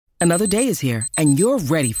Another day is here, and you're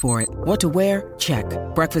ready for it. What to wear? Check.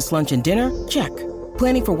 Breakfast, lunch, and dinner? Check.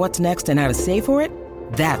 Planning for what's next and how to save for it?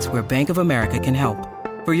 That's where Bank of America can help.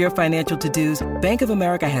 For your financial to-dos, Bank of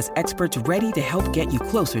America has experts ready to help get you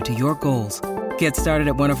closer to your goals. Get started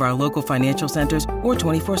at one of our local financial centers or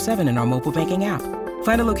 24/7 in our mobile banking app.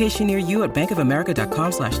 Find a location near you at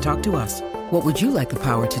bankofamerica.com/talktous. What would you like the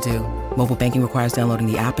power to do? Mobile banking requires downloading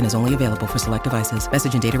the app and is only available for select devices.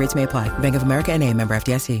 Message and data rates may apply. Bank of America N.A., member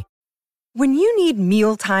FDIC. When you need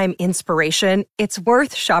mealtime inspiration, it's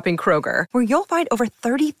worth shopping Kroger, where you'll find over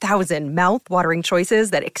 30,000 mouth-watering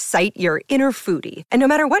choices that excite your inner foodie. And no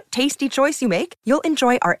matter what tasty choice you make, you'll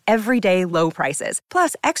enjoy our everyday low prices,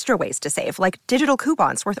 plus extra ways to save, like digital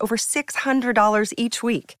coupons worth over $600 each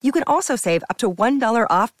week. You can also save up to $1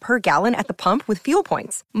 off per gallon at the pump with fuel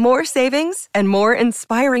points. More savings and more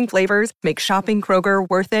inspiring flavors make shopping Kroger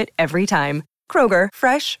worth it every time. Kroger,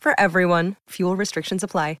 fresh for everyone. Fuel restrictions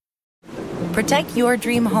apply. Protect your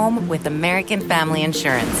dream home with American Family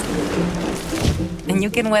Insurance. And you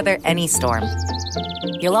can weather any storm.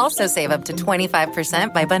 You'll also save up to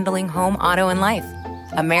 25% by bundling home, auto, and life.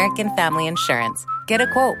 American Family Insurance. Get a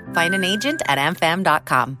quote. Find an agent at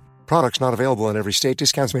amfam.com. Products not available in every state.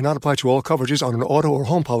 Discounts may not apply to all coverages on an auto or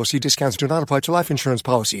home policy. Discounts do not apply to life insurance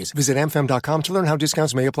policies. Visit amfam.com to learn how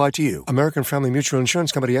discounts may apply to you. American Family Mutual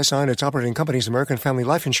Insurance Company, S.I. and its operating companies, American Family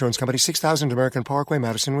Life Insurance Company, 6000 American Parkway,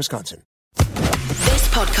 Madison, Wisconsin. This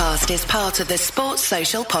podcast is part of the Sports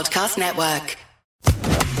Social Podcast Network.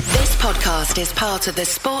 This podcast is part of the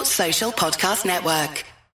Sports Social Podcast Network.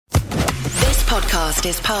 This podcast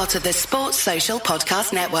is part of the Sports Social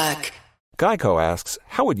Podcast Network. Geico asks,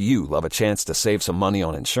 how would you love a chance to save some money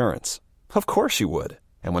on insurance? Of course you would.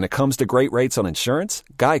 And when it comes to great rates on insurance,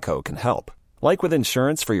 Geico can help. Like with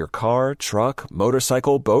insurance for your car, truck,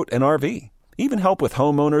 motorcycle, boat, and RV. Even help with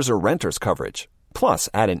homeowners or renters coverage. Plus,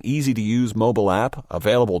 add an easy-to-use mobile app,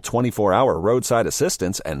 available 24-hour roadside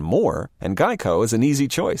assistance, and more, and Geico is an easy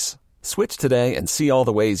choice. Switch today and see all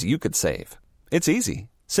the ways you could save. It's easy.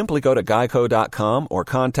 Simply go to geico.com or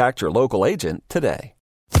contact your local agent today.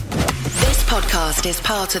 This podcast is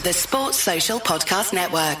part of the Sports Social Podcast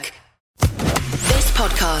Network. This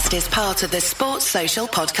podcast is part of the Sports Social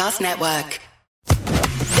Podcast Network.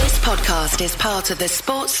 This podcast is part of the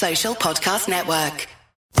Sports Social Podcast Network.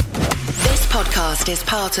 This podcast is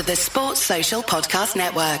part of the Sports Social Podcast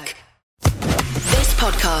Network. This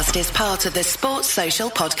podcast is part of the Sports Social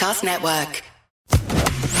Podcast Network.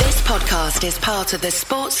 This podcast is part of the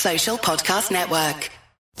Sports Social Podcast Network.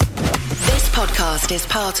 This podcast is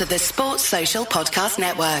part of the Sports Social Podcast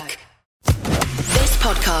Network. This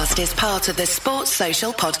podcast is part of the Sports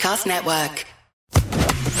Social Podcast Network.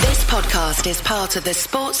 This podcast is part of the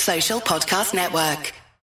Sports Social Podcast Network.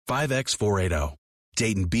 5X480.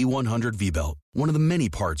 Dayton B100 V-Belt, one of the many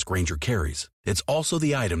parts Grainger carries. It's also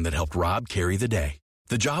the item that helped Rob carry the day.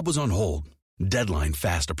 The job was on hold, deadline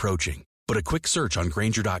fast approaching. But a quick search on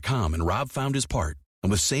Grainger.com and Rob found his part. And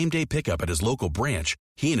with same-day pickup at his local branch,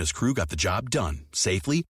 he and his crew got the job done,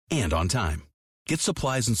 safely and on time. Get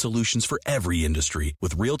supplies and solutions for every industry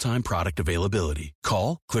with real-time product availability.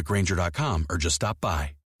 Call, click Grainger.com, or just stop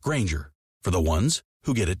by. Grainger, for the ones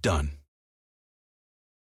who get it done.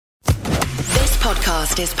 This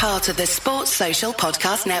podcast is part of the Sports Social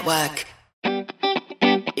Podcast Network.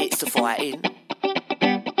 It's the fighting.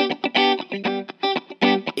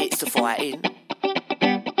 It's the fighting.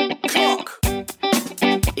 Clock.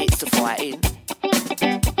 It's the fighting.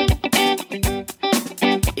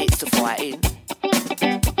 It's the fighting.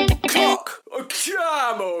 Clock.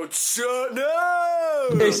 Come on, son. No!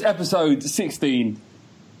 It's episode 16,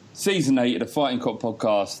 season 8 of the Fighting Cock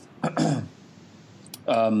podcast.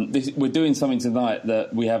 We're doing something tonight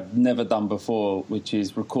that we have never done before, which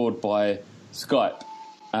is record by Skype,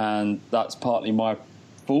 and that's partly my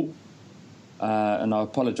fault, and I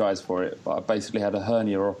apologise for it, but I basically had a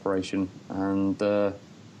hernia operation and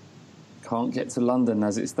can't get to London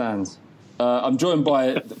as it stands. I'm joined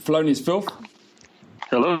by Felonious Filth.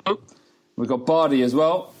 Hello. We've got Bardi as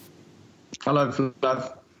well. Hello,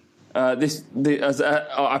 Flav.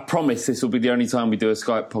 I promise this will be the only time we do a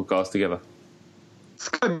Skype podcast together.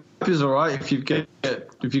 Skype is all right if you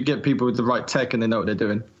get people with the right tech and they know what they're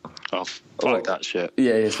doing. Oh, like that shit.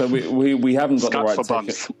 Yeah. So we haven't got the right tech.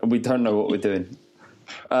 Bumps. We don't know what we're doing.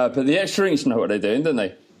 But the extra inch know what they're doing, don't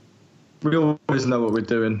they? We always know what we're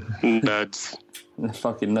doing. Nerds. They're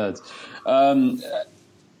fucking nerds.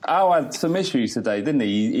 Al had some issues today, didn't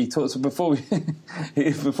he? He talked before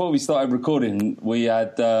we started recording. We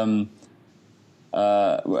had a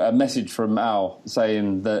message from Al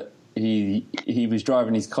saying that he was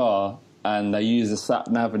driving his car and they used a sat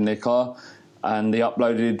nav in their car, and they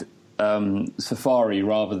uploaded Safari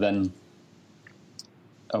rather than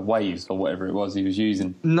Waves or whatever it was he was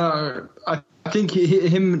using. No, I think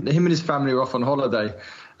him and his family were off on holiday,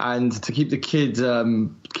 and to keep the kid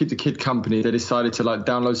company, they decided to like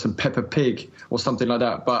download some Peppa Pig or something like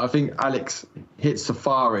that. But I think Alex hit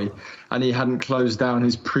Safari, and he hadn't closed down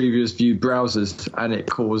his previous view browsers, and it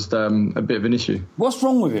caused a bit of an issue. What's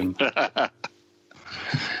wrong with him?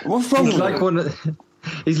 What's wrong with him?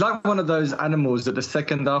 He's like one of those animals that the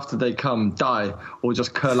second after they come, die, or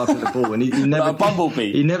just curl up in the ball. And he never... Like a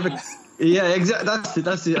bumblebee. He never... Yeah, exactly.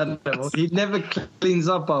 That's the animal. He never cleans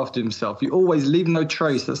up after himself. You always leave no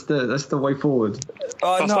trace. That's the way forward.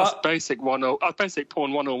 That's basic porn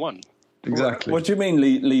 101. Exactly. What do you mean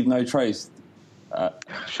leave no trace?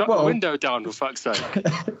 Shut the window down, for fuck's sake.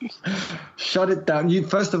 Shut it down. You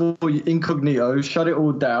first of all, you incognito, shut it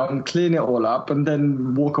all down, clean it all up, and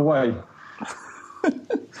then walk away.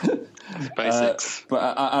 Basics.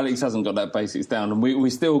 But Alex hasn't got that basics down, and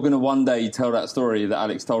we're still going to one day tell that story that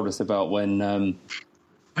Alex told us about when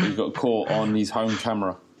he got caught on his home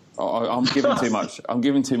camera. I'm giving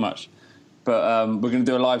too much. But we're going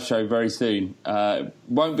to do a live show very soon.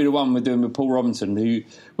 Won't be the one we're doing with Paul Robinson,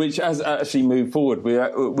 which has actually moved forward.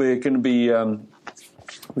 We're going to be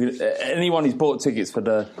anyone who's bought tickets for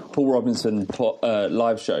the Paul Robinson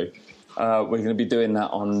live show. We're going to be doing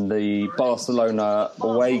that on the Barcelona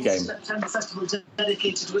away game. So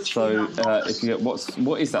if you get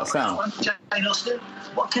what is that sound?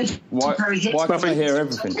 Why can't I hear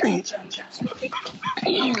everything? T,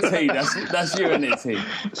 that's you, isn't it, T?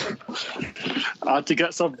 I had to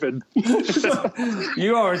get something.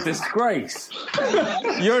 You are a disgrace.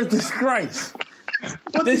 You're a disgrace.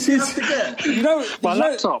 This is my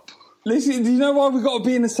laptop. Listen, do you know why we've got to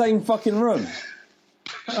be in the same fucking room?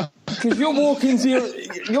 Because you're walking to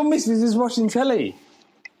your missus is watching telly.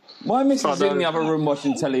 My missus is in the other room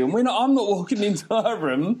watching telly, and I'm not walking into her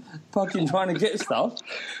room fucking trying to get stuff.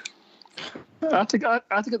 I had to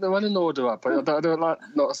get the running order up. I don't like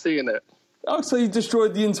not seeing it. Oh, so you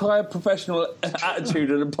destroyed the entire professional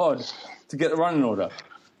attitude of the pod to get the running order.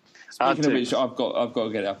 Speaking of which, I've got to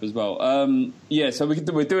get it up as well. So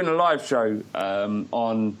we're doing a live show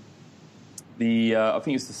on the I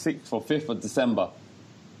think it's the 6th or 5th of December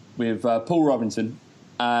with Paul Robinson,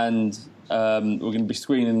 and we're going to be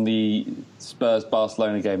screening the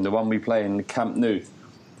Spurs-Barcelona game, the one we play in the Camp Nou.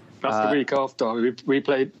 That's the week after. We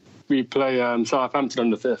play Southampton on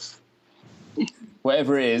the 5th.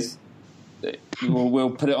 Whatever it is,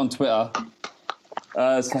 we'll put it on Twitter.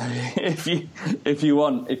 So if you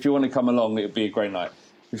want to come along, it'll be a great night.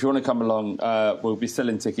 If you want to come along, we'll be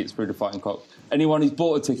selling tickets through the Fighting Cock. Anyone who's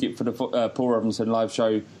bought a ticket for the Paul Robinson live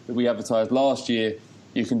show that we advertised last year,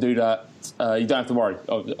 you can do that. You don't have to worry.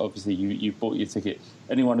 Obviously, you've bought your ticket.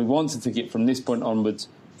 Anyone who wants a ticket from this point onwards,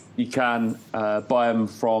 you can buy them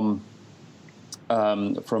from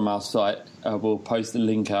our site. We'll post the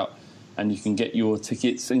link out, and you can get your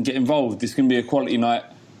tickets and get involved. It's going to be a quality night.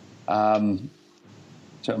 Do you know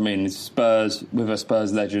what I mean? It's Spurs with a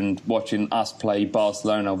Spurs legend watching us play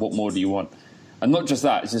Barcelona. What more do you want? And not just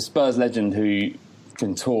that, it's a Spurs legend who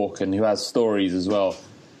can talk and who has stories as well.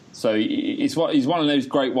 So he's one of those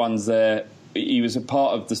great ones there. He was a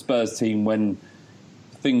part of the Spurs team when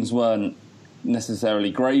things weren't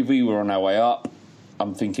necessarily gravy. We were on our way up.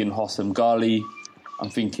 I'm thinking Hossam Ghali. I'm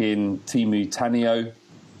thinking Timu Tanio.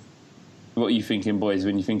 What are you thinking, boys,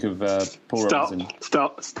 when you think of Paul Robinson?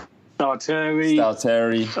 Stalteri.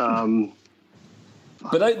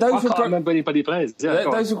 But those I can't remember anybody players. Yeah,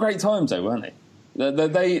 those were great times, though, weren't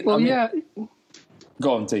they? Yeah.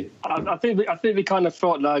 Go on, T. I think we kind of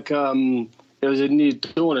felt like it was a new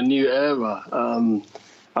dawn, a new era.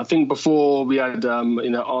 I think before we had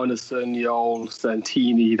Arneson, Yol,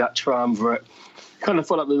 Santini, that triumvirate. Kind of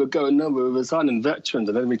felt like we were going nowhere. We were signing veterans,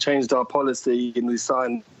 and then we changed our policy and we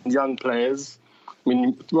signed young players. I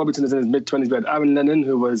mean, Robertson is in his mid-20s. We had Aaron Lennon,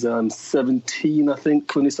 who was 17, I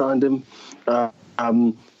think, when we signed him.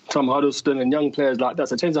 Tom Huddleston and young players like that.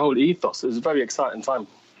 So it changed the whole ethos. It was a very exciting time.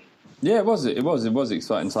 Yeah, it was an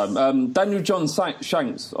exciting time. Daniel John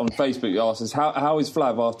Shanks on Facebook asked us, how is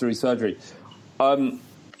Flav after his surgery?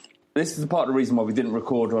 This is part of the reason why we didn't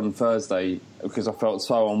record on Thursday, because I felt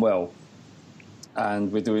so unwell.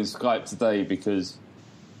 And we're doing Skype today because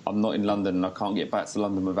I'm not in London and I can't get back to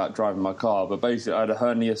London without driving my car. But basically, I had a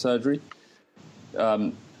hernia surgery.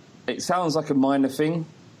 It sounds like a minor thing,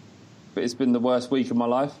 but it's been the worst week of my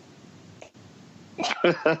life.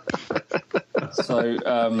 So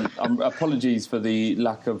apologies for the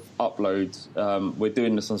lack of uploads. We're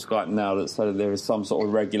doing this on Skype now so there is some sort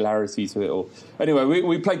of regularity to it all. Anyway,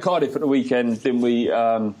 we played Cardiff at the weekend, didn't we?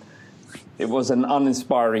 It was an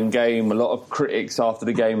uninspiring game. A lot of critics after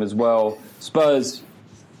the game as well. Spurs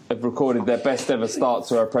have recorded their best ever start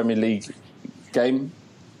to a Premier League game.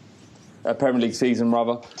 A Premier League season,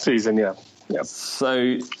 rather. Season, yeah. Yep.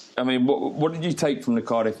 So, I mean, what did you take from the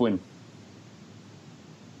Cardiff win?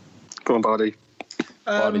 Go on, Bardi.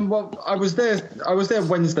 Well, I was there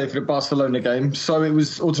Wednesday for the Barcelona game, so it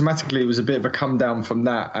was a bit of a come down from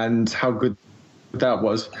that and how good that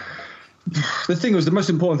was. The most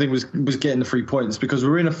important thing was getting the 3 points, because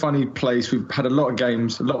we're in a funny place. We've had a lot of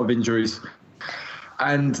games, a lot of injuries,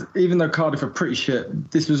 and even though Cardiff are pretty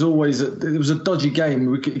shit, this was always it was a dodgy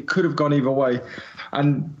game. It could have gone either way.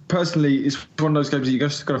 And personally, it's one of those games that you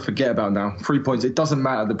just got to forget about now. 3 points. It doesn't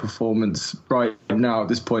matter the performance right now at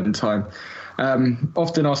this point in time.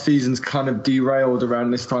 Often our season's kind of derailed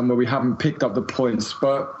around this time where we haven't picked up the points,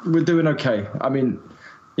 but we're doing okay. I mean,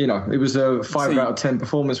 you know, it was a 5 out of 10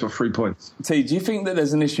 performance for 3 points. T, do you think that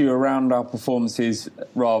there's an issue around our performances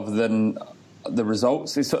rather than the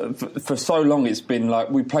results? For so long it's been like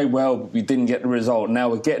we play well but we didn't get the result. Now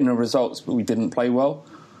we're getting the results but we didn't play well.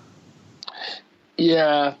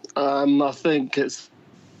 Yeah, I think it's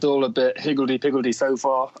all a bit higgledy-piggledy so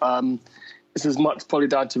far. It's as much probably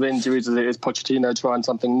down to injuries as it is Pochettino trying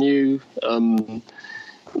something new.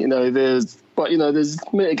 There's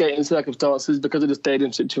mitigating circumstances because of the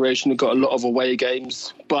stadium situation. We've got a lot of away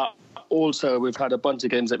games, but also we've had a bunch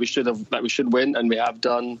of games that we should win, and we have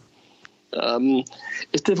done.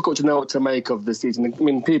 It's difficult to know what to make of this season. I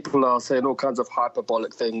mean, people are saying all kinds of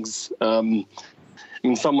hyperbolic things.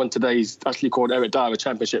 Someone today actually called Eric Dyer a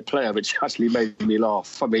championship player, which actually made me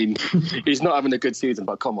laugh. I mean, he's not having a good season,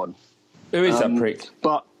 but come on. Who is that prick?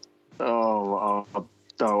 But, I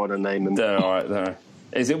don't want to name him. All right, no.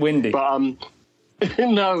 Is it windy? But,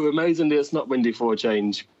 no, amazingly, it's not windy for a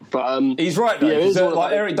change. But he's right, though. Yeah,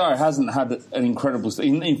 Eric Dyer hasn't had an incredible...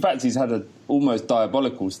 In fact, he's had an almost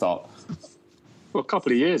diabolical start. Well, a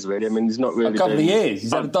couple of years, really. I mean, he's not really... A couple of years?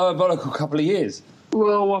 He's had a diabolical couple of years.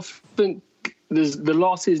 Well, I think the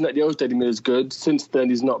last season at the old stadium was good. Since then,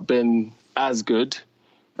 he's not been as good.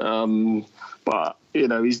 But, you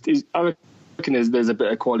know, I reckon there's a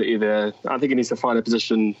bit of quality there. I think he needs to find a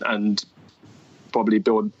position and probably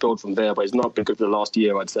build from there. But he's not been good for the last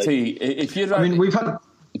year, I'd say. We've had...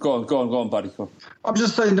 Go on, buddy. Go on. I'm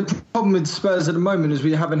just saying the problem with Spurs at the moment is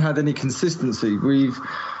we haven't had any consistency. We've,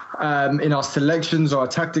 in our selections or our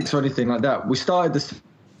tactics or anything like that, we started the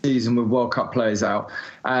season with World Cup players out,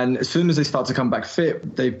 and as soon as they start to come back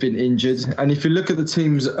fit, they've been injured. And if you look at the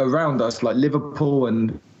teams around us, like Liverpool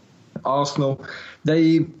and Arsenal,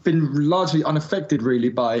 they've been largely unaffected really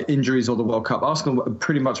by injuries or the World Cup. Arsenal are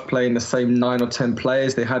pretty much playing the same 9 or 10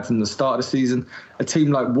 players they had from the start of the season. A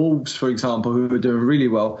team like Wolves, for example, who are doing really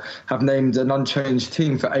well, have named an unchanged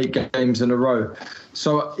team for 8 games in a row.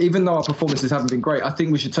 So even though our performances haven't been great, I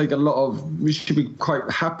think we should be quite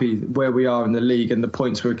happy where we are in the league and the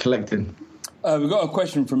points we're collecting. We've got a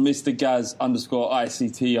question from Mr.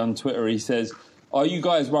 Gaz_ICT on Twitter. He says, are you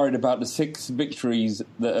guys worried about the 6 victories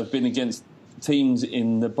that have been against teams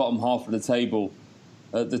in the bottom half of the table?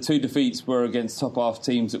 The 2 defeats were against top half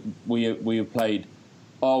teams that we have played.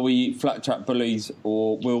 Are we flat track bullies,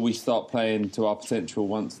 or will we start playing to our potential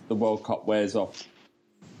once the World Cup wears off?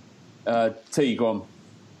 T, go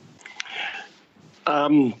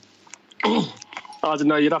on. I don't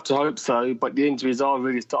know, you'd have to hope so, but the injuries are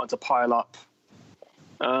really starting to pile up.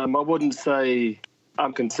 I wouldn't say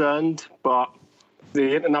I'm concerned, but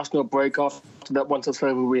the international break after that, once it's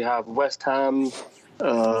over, we have West Ham,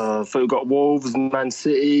 we've got Wolves, Man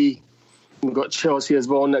City, we've got Chelsea as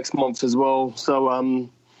well next month as well. So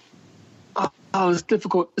it's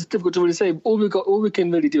difficult. It's difficult to really say. All we can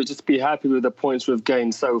really do is just be happy with the points we've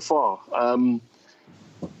gained so far.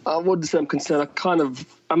 I wouldn't say I'm concerned.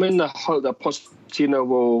 I'm in the hope that Pochettino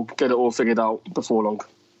will get it all figured out before long.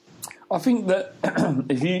 I think that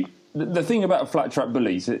the thing about flat track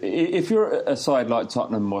bullies, if you're a side like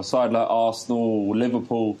Tottenham or a side like Arsenal or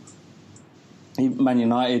Liverpool, Man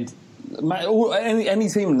United, any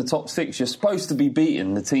team in the top 6, you're supposed to be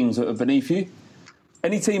beating the teams that are beneath you.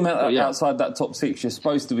 Any team outside that top 6, you're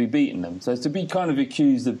supposed to be beating them. So to be kind of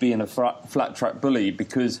accused of being a flat track bully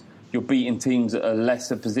because you're beating teams at a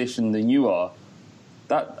lesser position than you are,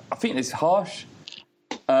 that I think it's harsh.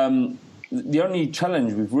 The only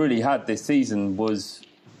challenge we've really had this season was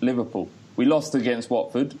Liverpool. We lost against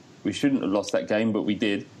Watford. We shouldn't have lost that game, but we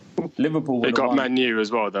did. Liverpool. They got Man U as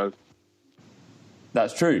well, though.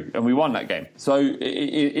 That's true, and we won that game. So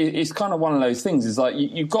it's kind of one of those things. It's like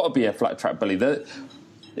you've got to be a flat track bully.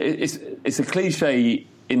 It's a cliche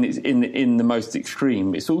in the most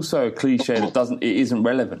extreme. It's also a cliche that isn't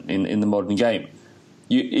relevant in the modern game.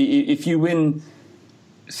 If you win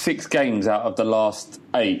 6 games out of the last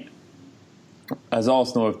 8, as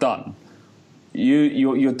Arsenal have done,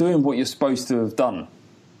 you're doing what you're supposed to have done.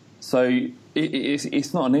 So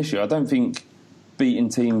it's not an issue. I don't think beating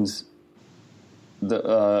teams that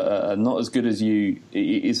are not as good as you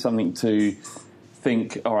is something to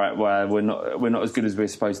think, all right, well, we're not as good as we're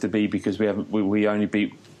supposed to be because we only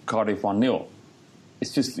beat Cardiff 1-0.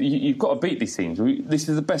 It's just you've got to beat these teams. This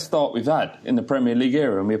is the best start we've had in the Premier League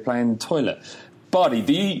era, and we're playing toilet. Bardi,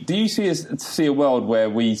 do you see a world where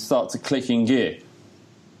we start to click in gear?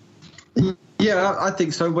 Yeah, I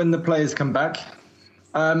think so. When the players come back,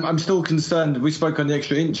 I'm still concerned. We spoke on the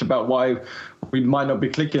Extra Inch about why we might not be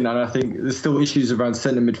clicking, and I think there's still issues around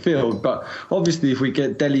centre midfield. But obviously, if we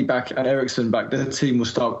get Dele back and Eriksen back, the team will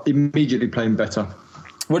start immediately playing better.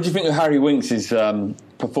 What do you think of Harry Winks'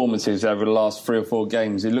 performances over the last 3 or 4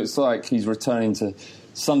 games? It looks like he's returning to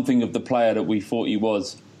something of the player that we thought he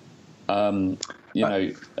was, a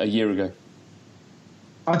year ago.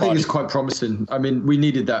 I think it's quite promising. I mean, we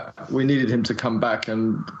needed that. We needed him to come back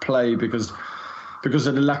and play because of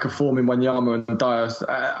the lack of form in Wanyama and Dias.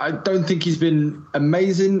 I don't think he's been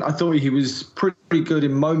amazing. I thought he was pretty good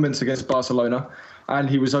in moments against Barcelona, and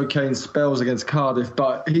he was okay in spells against Cardiff,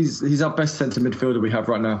 but he's our best centre midfielder we have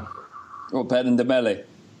right now. What, better than Dembele?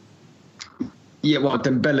 Yeah, well,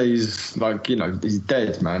 Dembele is he's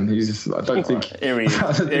dead, man. I don't think... Here he is.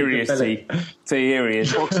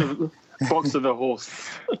 Box of the horse.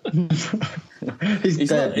 He's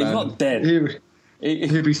dead, man. He's not dead.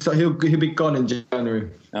 He'll be gone in January.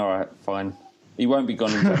 All right, fine. He won't be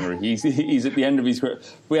gone in January. He's at the end of his career.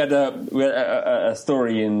 We had a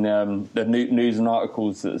story in the news and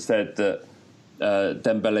articles that said that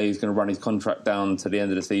Dembele is going to run his contract down to the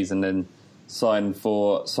end of the season and sign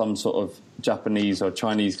for some sort of Japanese or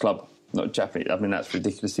Chinese club. Not Japanese. I mean, that's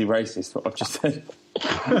ridiculously racist, what I've just said.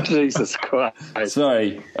 Jesus Christ.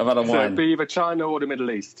 Sorry, I've had a wine. So it'd be either China or the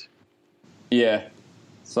Middle East. Yeah.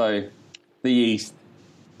 So, the East.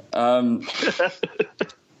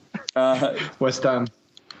 West Ham.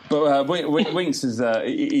 But Winks is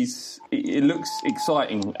it looks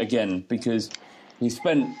exciting again because he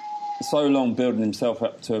spent so long building himself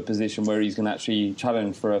up to a position where he's going to actually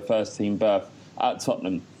challenge for a first team berth at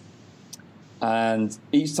Tottenham. And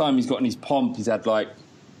each time he's gotten his pomp, he's had like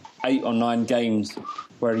 8 or 9 games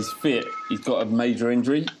where he's fit. He's got a major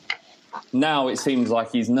injury. Now it seems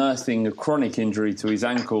like he's nursing a chronic injury to his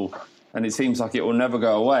ankle, and it seems like it will never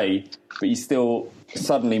go away, but he's still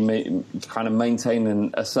suddenly kind of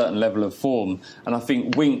maintaining a certain level of form. And I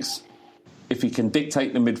think Winks, if he can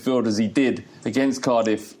dictate the midfield as he did against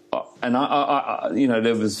Cardiff, and I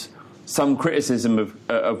there was some criticism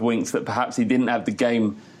of Winks that perhaps he didn't have the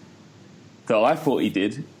game that I thought he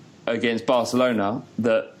did against Barcelona,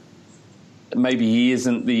 that maybe he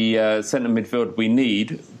isn't the centre midfield we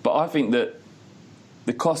need. But I think that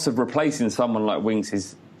the cost of replacing someone like Winks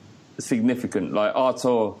is significant. Like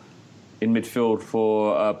Artur in midfield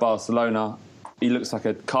for Barcelona, he looks like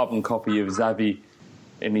a carbon copy of Xavi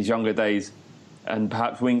in his younger days, and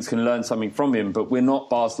perhaps Winks can learn something from him. But we're not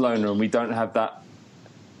Barcelona, and we don't have that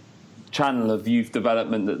channel of youth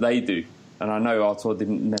development that they do. And I know Artur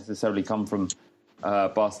didn't necessarily come from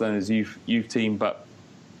Barcelona's youth team, but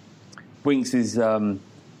Winks is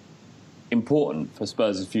important for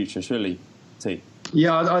Spurs' future, surely, T.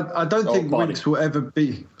 Yeah, I don't think Winks will ever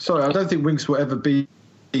be... Sorry, I don't think Winks will ever be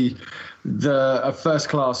a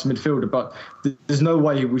first-class midfielder, but there's no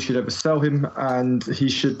way we should ever sell him, and he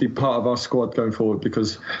should be part of our squad going forward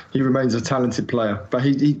because he remains a talented player. But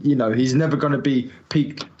he's never going to be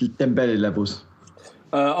peak Dembele levels.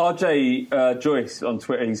 RJ Joyce on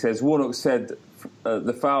Twitter, he says, Warnock said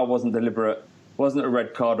the foul wasn't deliberate, wasn't a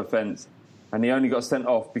red card offence, and he only got sent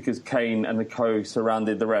off because Kane and the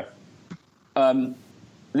co-surrounded the ref.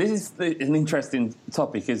 This is an interesting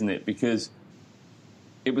topic, isn't it? Because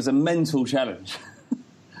it was a mental challenge.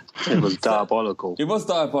 It was diabolical. It was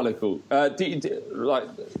diabolical. Put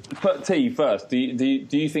T first. Do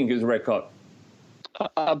you think it was a red card?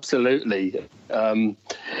 Absolutely.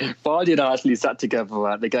 Bardi and I actually sat together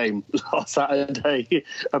at the game last Saturday,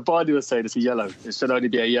 and Bardi was saying it's a yellow. It should only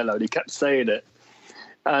be a yellow, and he kept saying it.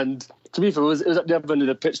 And to be fair, it was at the other end of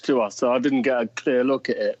the pitch to us, so I didn't get a clear look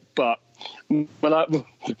at it. But when I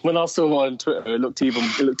saw it on Twitter, it looked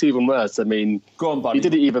even worse. I mean, go on, Bardi. He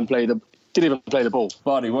didn't even play the ball.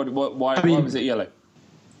 Bardi, why was it yellow?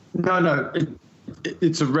 No.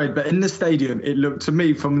 it's a red, but in the stadium, it looked to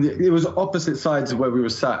me it was opposite sides of where we were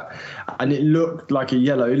sat, and it looked like a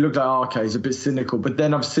yellow. It looked like, okay, it's a bit cynical, but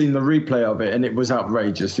then I've seen the replay of it, and it was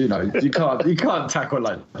outrageous. You can't tackle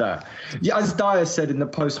like that. Yeah, as Dyer said in the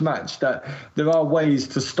post-match, that there are ways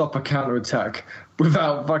to stop a counter-attack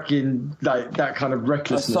without fucking like that kind of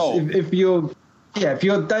recklessness. If you're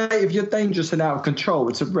dangerous and out of control,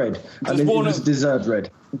 it's a red, and it was a deserved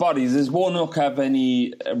red. Buddies, does Warnock have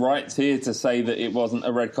any rights here to say that it wasn't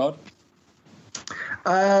a red card?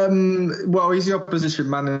 Well, he's the opposition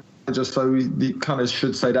manager, so he kind of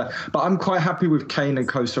should say that. But I'm quite happy with Kane and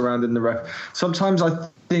co surrounding the ref. Sometimes I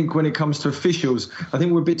think when it comes to officials, I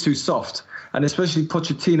think we're a bit too soft. And especially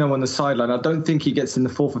Pochettino on the sideline, I don't think he gets in the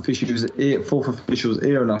fourth official's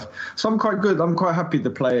ear enough. So I'm quite good. I'm quite happy the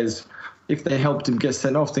players, if they helped him get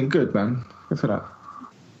sent off, then good, man. Good for that.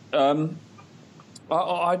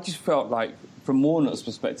 I just felt like, from Warnock's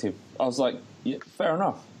perspective, I was like, yeah, fair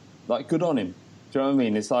enough. Like, good on him. Do you know what I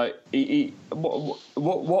mean? It's like,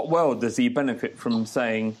 what world does he benefit from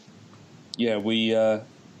saying, yeah,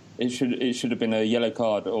 it should have been a yellow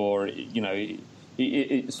card, or, you know,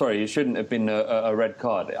 it shouldn't have been a red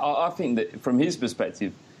card. I think that from his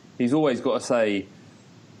perspective, he's always got to say,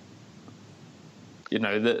 you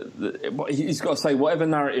know, he's got to say whatever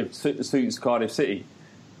narrative suits Cardiff City.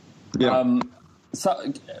 Yeah.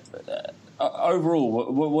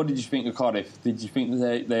 Overall, what did you think of Cardiff? Did you think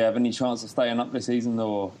they have any chance of staying up this season,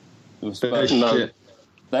 or Spurs? No. Shit.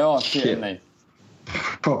 They are shit, aren't they?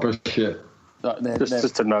 Proper shit. Like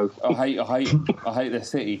just a no. I hate their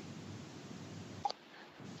City.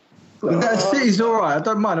 Their City's all right. I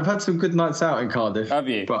don't mind. I've had some good nights out in Cardiff. Have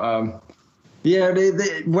you? But yeah,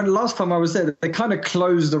 when last time I was there, they kind of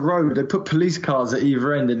closed the road. They put police cars at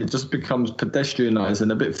either end, and it just becomes pedestrianised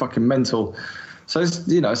and a bit fucking mental. So it's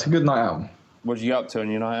a good night out. What did you get up to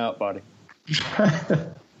on your night out, buddy?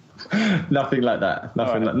 Nothing like that.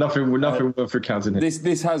 Nothing worth recounting.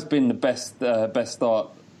 This has been the best start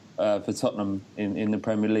for Tottenham in the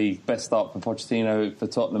Premier League. Best start for Pochettino for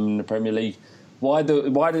Tottenham in the Premier League. Why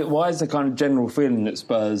is the kind of general feeling at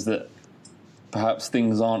Spurs that perhaps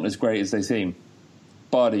things aren't as great as they seem?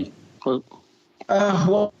 Bardi?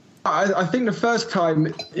 Well, I think the first time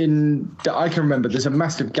that I can remember, there's a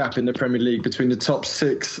massive gap in the Premier League between the top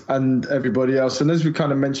six and everybody else. And as we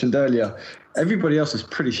kind of mentioned earlier, everybody else is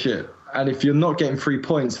pretty shit. And if you're not getting 3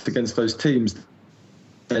 points against those teams,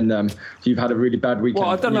 then you've had a really bad weekend.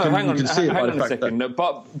 Well, I don't know. Hang on a second.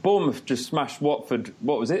 But Bournemouth just smashed Watford.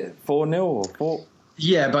 What was it? 4-0 or 4?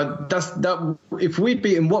 Yeah, but that. If we'd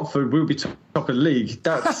beaten Watford, we'll be top of the league.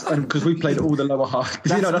 That's because we played all the lower half.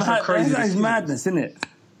 That's how crazy. That is madness, isn't it?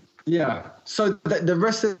 Yeah. So the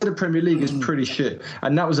rest of the Premier League is pretty shit,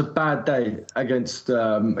 and that was a bad day against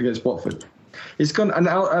Watford. It's gone, and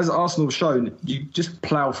as Arsenal have shown, you just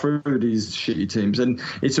plough through these shitty teams, and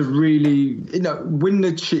it's a really, win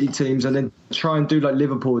the shitty teams and then try and do like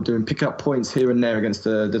Liverpool do and pick up points here and there against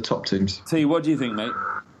the top teams. T, what do you think, mate?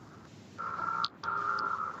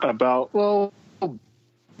 I don't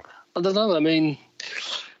know. I mean,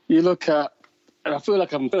 you look at, and I feel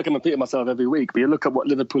like I'm repeating myself every week, but you look at what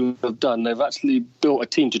Liverpool have done. They've actually built a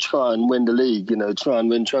team to try and win the league, try and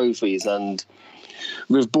win trophies, and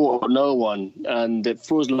we've bought no one, and it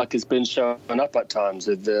feels like it's been showing up at times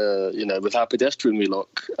with with how pedestrian we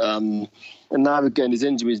look. And now again, these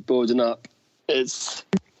injuries building up. I think it's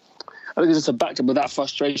just a backed up with that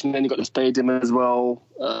frustration. Then you've got the stadium as well.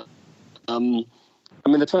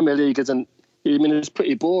 The Premier League it's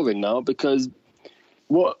pretty boring now, because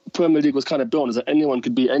what Premier League was kind of built on is that anyone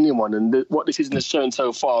could beat anyone, and what this season has shown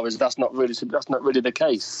so far is that's not really the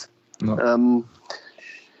case. No.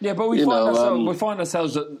 Yeah, but we find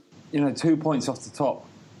ourselves at 2 points off the top.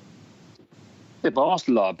 Yeah, but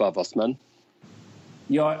Arsenal are above us, man.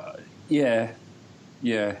 Yeah.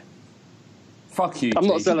 Fuck you. I'm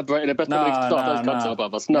not celebrating a better league start. Those clubs are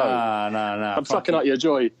above us. No. I'm sucking out your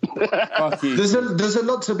joy. Fuck you. There's a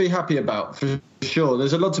lot to be happy about, for sure.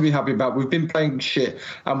 There's a lot to be happy about. We've been playing shit,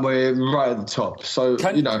 and we're right at the top. So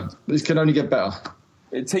this can only get better.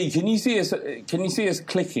 T, can you see us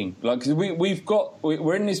clicking? Like, cause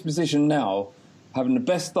we're in this position now, having the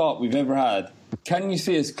best start we've ever had. Can you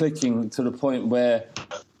see us clicking to the point where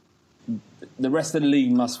the rest of the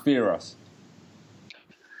league must fear us?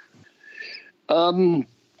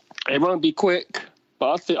 It won't be quick,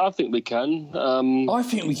 but I think we can. I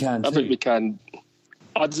think we can too. I think we can.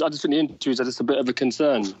 I just think the injuries are just a bit of a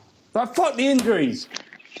concern. But fuck the injuries.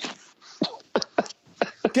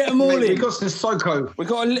 Get them all in. We got Sissoko. We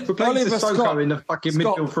got Oliver Sissoko Scott in the fucking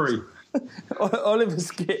midfield three. Oliver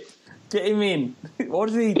Skip. Get him in. What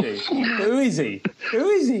does he do? Who is he?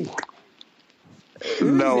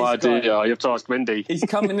 No idea. Guy? You have to ask Wendy. He's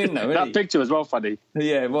coming in though, isn't That he? picture was well funny.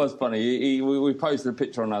 Yeah, it was funny. We posted a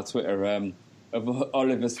picture on our Twitter of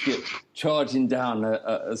Oliver Skipp charging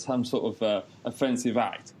down some sort of offensive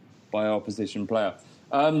act by our opposition player.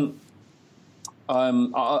 I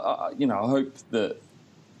hope that...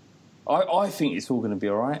 I think it's all going to be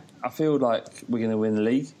all right. I feel like we're going to win the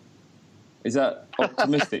league. Is that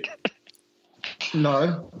optimistic?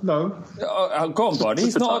 No. Go on, buddy.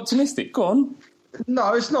 It's not optimistic. Go on.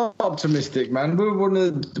 No, it's not optimistic, man. We're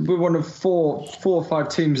one of four or five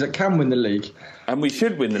teams that can win the league, and we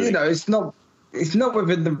should win the league. It's not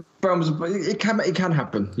within the realms of, it can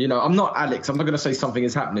happen. I'm not Alex. I'm not going to say something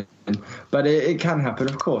is happening, but it can happen,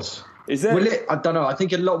 of course. Will it? I don't know. I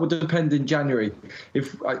think a lot will depend in January.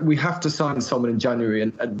 If we have to sign someone in January,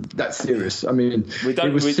 and that's serious. I mean,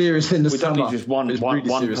 it was serious in the summer. We don't need just one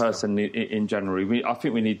really person in January. I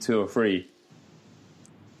think we need 2 or 3,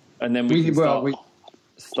 and then we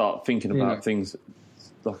start thinking about things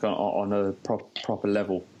like on a proper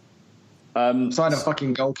level. Sign a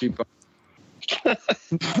fucking goalkeeper.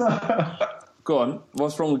 Go on.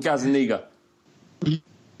 What's wrong with Gazzaniga?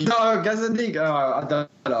 No, Gazzaniga. I don't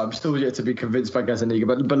know. I'm still yet to be convinced by Gazzaniga,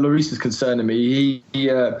 but Lloris is concerning me.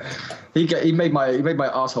 He made my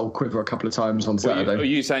arsehole quiver a couple of times on Saturday. Are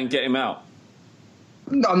you saying get him out?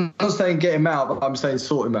 No, I'm not saying get him out, but I'm saying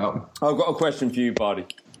sort him out. I've got a question for you, Bardi.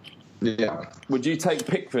 Yeah. Would you take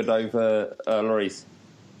Pickford over Lloris?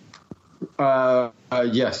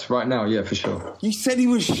 Yes, right now, yeah, for sure. You said he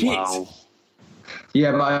was shit. Wow.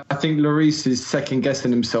 Yeah, but I think Lloris is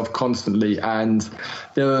second-guessing himself constantly, and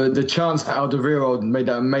the chance that Alderweireld made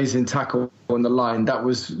that amazing tackle on the line, that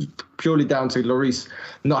was purely down to Lloris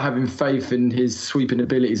not having faith in his sweeping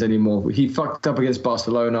abilities anymore. He fucked up against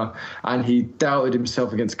Barcelona, and he doubted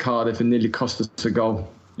himself against Cardiff and nearly cost us a goal.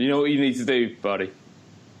 You know what you need to do, buddy?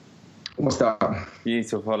 What's that? You need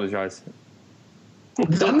to apologise.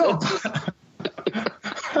 I'm not...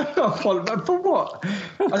 For what?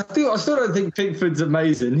 I still don't think Pickford's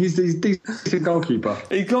amazing. He's a decent goalkeeper.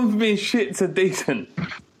 He's gone from being shit to decent.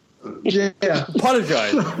 Yeah.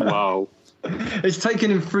 Apologise. Wow. It's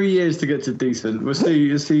taken him 3 years to get to decent. We'll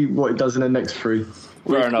see what he does in the next 3.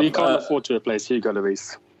 Fair enough. We can't afford to replace Hugo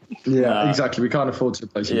Lloris. Yeah, exactly. We can't afford to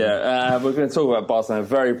replace him. Yeah, we're going to talk about Barcelona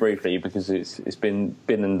very briefly because it's been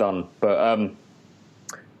and done. But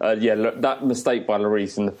look, that mistake by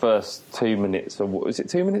Lloris in the first 2 minutes, or what was it,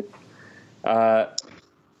 2 minutes?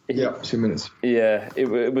 2 minutes. Yeah,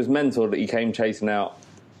 it was mental that he came chasing out.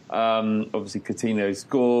 Obviously, Coutinho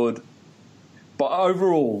scored. But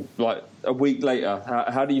overall, like a week later,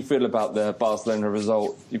 how do you feel about the Barcelona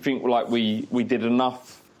result? Do you think like we did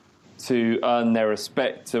enough to earn their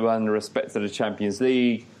respect, to earn the respect of the Champions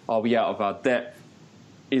League? Are we out of our depth?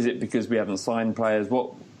 Is it because we haven't signed players?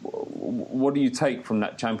 What do you take from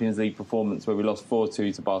that Champions League performance where we lost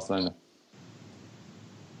 4-2 to Barcelona?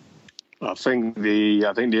 I think the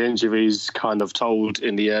injuries kind of told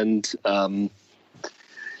in the end.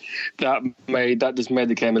 That just made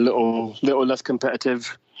the game a little less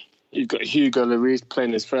competitive. You've got Hugo Lloris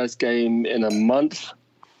playing his first game in a month,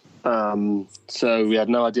 so we had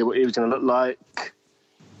no idea what he was going to look like.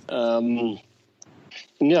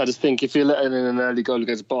 I just think if you're letting in an early goal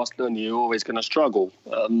against Barcelona, you're always going to struggle.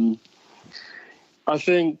 I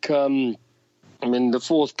think, the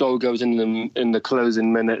fourth goal goes in the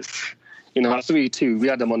closing minutes. At 3-2, we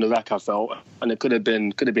had them on the rack, I felt, and it could have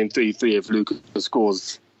been 3-3 if Lucas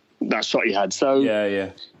scores that shot he had. So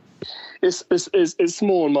yeah, it's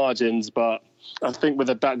small margins, but I think with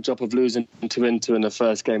the backdrop of losing to Inter in the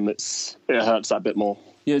first game, it hurts that bit more.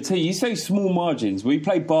 Yeah, T, you say small margins. We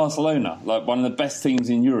played Barcelona, like one of the best teams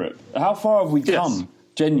in Europe. How far have we come? Yes.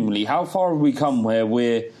 Genuinely, how far have we come where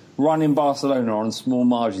we're running Barcelona on small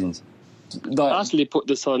margins? I actually put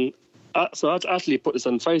this on. I actually put this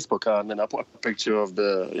on Facebook, and I put a picture of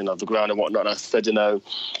the ground and whatnot. And I said, I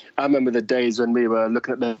remember the days when we were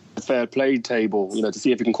looking at the fair play table, to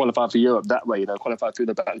see if we can qualify for Europe that way, qualify through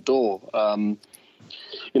the back door. I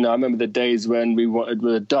remember the days when we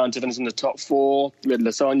were done to finish in the top 4. We had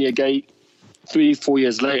Lasagna Gate. 3-4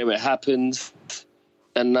 years later, it happened,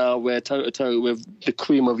 and now we're toe to toe with the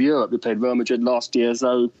cream of Europe. We played Real Madrid last year,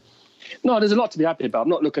 so. No, there's a lot to be happy about. I'm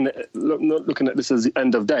not looking at this as the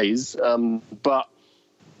end of days, but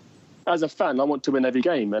as a fan, I want to win every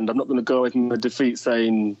game, and I'm not going to go away from the defeat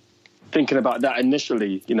thinking about that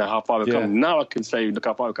initially, how far we've come. Now I can say, look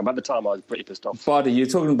how far we've come. At the time, I was pretty pissed off. Bardi, you're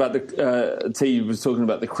talking about T was talking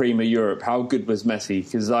about the cream of Europe. How good was Messi?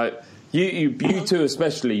 Because you two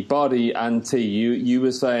especially, Bardi and T, you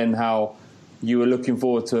were saying how you were looking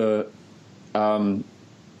forward to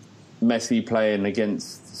Messi playing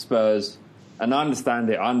against Spurs And I understand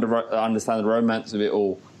it. I understand the romance of it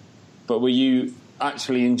all. But were you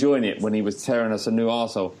actually enjoying it when he was tearing us a new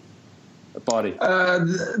arsehole? Body.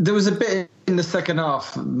 There was a bit in the second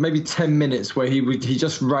half, maybe 10 minutes, where he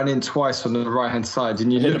just ran in twice on the right-hand side,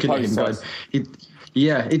 and you're looking at him going,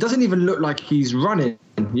 it doesn't even look like he's running.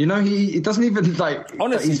 You know, he doesn't even like.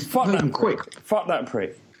 Honestly, he's fuck that quick. Prick. Fuck that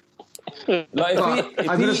prick. Like, I'm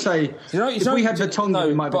going to say, if we had the tongue,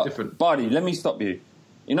 it might be different. Buddy, let me stop you.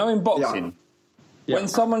 You know, in boxing, when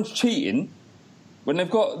someone's cheating, when they've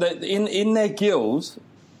got in their gills,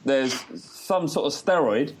 there's some sort of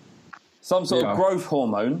steroid, some sort of growth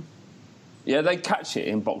hormone. Yeah, they catch it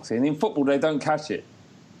in boxing. In football, they don't catch it.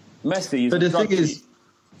 Messi is. But the thing is,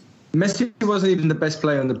 Messi wasn't even the best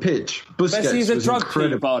player on the pitch. Busquets Messi's a was drug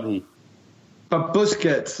incredible. cheat, buddy. But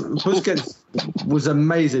Busquets was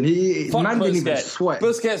amazing. Man didn't even sweat.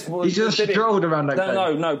 He just strolled around that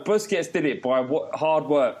game. No. Busquets did it by hard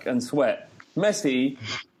work and sweat. Messi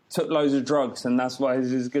took loads of drugs, and that's why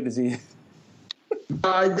he's as good as he is.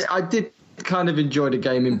 I did kind of enjoy the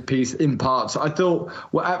game in parts. I thought,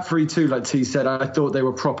 at 3-2, like T said, I thought they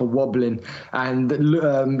were proper wobbling, and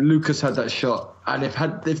Lucas had that shot. And if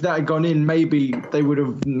that had gone in, maybe they would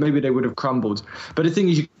have crumbled. But the thing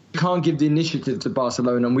is, you can't give the initiative to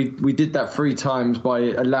Barcelona, and we did that 3 times by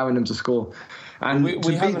allowing them to score. And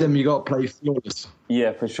to beat them, you got to play flawless.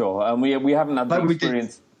 Yeah, for sure. And we haven't had the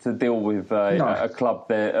experience to deal with a club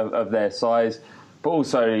of their size, but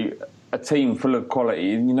also a team full of quality.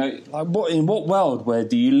 You know, like in what world where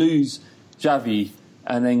do you lose Xavi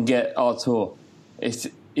and then get Artur? It's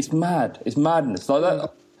mad. It's madness. Like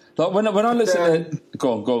that. Like when I look at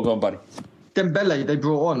go on, buddy. Dembele they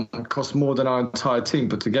brought on cost more than our entire team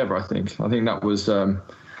put together. I think that was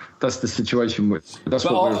that's the situation. That's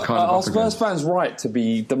what we were kind of. Are Spurs fans right to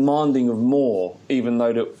be demanding of more, even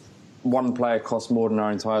though that one player costs more than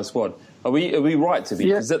our entire squad? Are we right to be?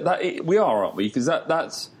 Because we are, aren't we? Because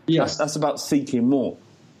that's about seeking more.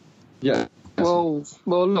 Yeah. Well,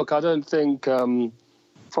 look, I don't think from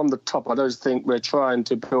the top, I don't think we're trying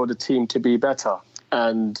to build a team to be better,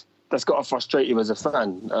 and that's got to frustrate you as a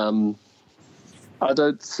fan. I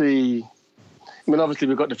don't see. I mean, obviously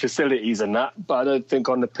we've got the facilities and that, but I don't think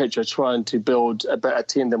on the pitch we're trying to build a better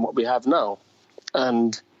team than what we have now,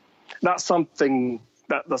 and that's something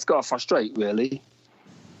that's got to frustrate, really.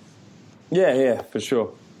 Yeah, for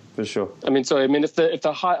sure. I mean, if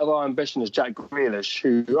the height of our ambition is Jack Grealish,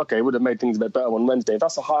 who would have made things a bit better on Wednesday. If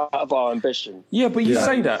that's the height of our ambition. Yeah, but you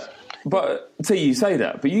say that, but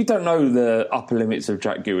you you don't know the upper limits of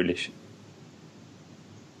Jack Grealish.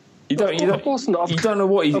 Of course not. You don't know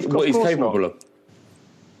what he's capable of.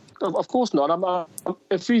 Of course not.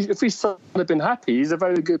 If he's been happy, he's a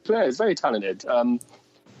very good player. He's very talented.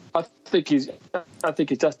 I think he's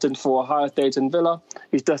destined for a higher stage in Villa.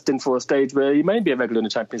 He's destined for a stage where he may be a regular in the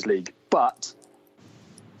Champions League, but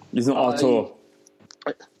he's not Artur.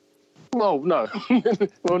 Well, no.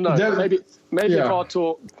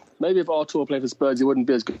 Maybe if Artur played for Spurs, he wouldn't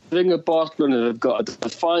be as good. I think at Barcelona, they've got a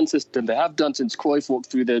defined system. They have done since Cruyff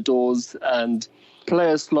walked through their doors, and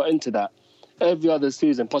players slot into that. Every other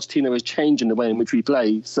season, Pochettino is changing the way in which we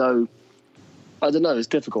play. So, I don't know. It's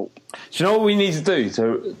difficult. Do you know what we need to do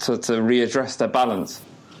to readdress their balance?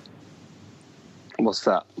 What's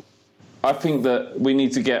that? I think that we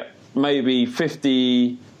need to get maybe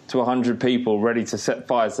 50 to 100 people ready to set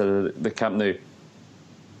fire to the Camp Nou.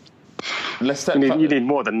 You need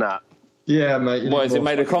more than that. Yeah, mate. What, is it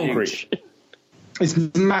made of concrete? It's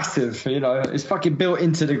massive, It's fucking built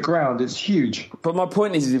into the ground. It's huge. But my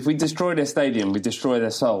point is if we destroy their stadium, we destroy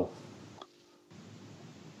their soul.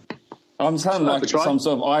 I'm sounding like some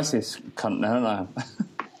sort of ISIS cunt now, don't I?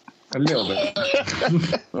 A little bit.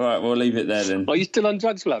 All right, we'll leave it there then. Are you still on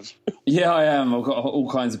drugs, Flav? Yeah, I am. I've got all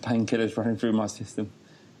kinds of painkillers running through my system.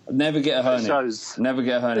 I'd never get a hernia. Never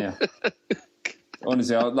get a hernia.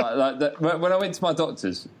 Honestly, when I went to my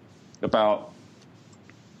doctors about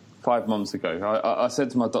 5 months ago, I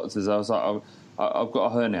said to my doctors, I was like, I've got a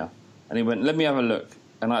hernia. And he went, let me have a look.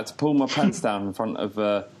 And I had to pull my pants down in front of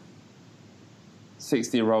a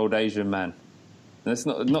 60-year-old Asian man. And that's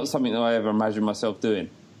not something that I ever imagined myself doing.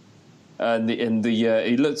 And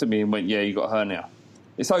he looked at me and went, yeah, you got a hernia.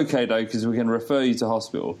 It's okay, though, because we can refer you to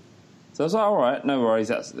hospital. So I was like, all right, no worries.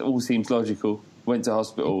 That all seems logical. Went to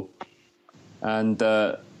hospital. And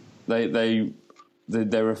they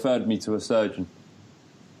referred me to a surgeon.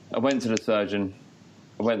 I went to the surgeon.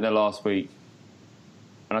 I went there last week.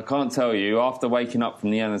 And I can't tell you, after waking up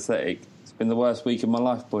from the anaesthetic, it's been the worst week of my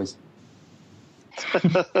life, boys.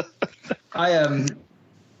 I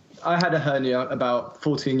had a hernia about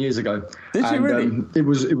 14 years ago. Did you really? It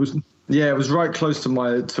was Yeah, it was right close to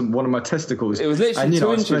one of my testicles. It was literally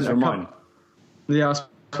 2 inches from mine. I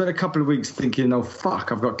spent a couple of weeks thinking, oh,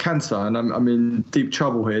 fuck, I've got cancer and I'm in deep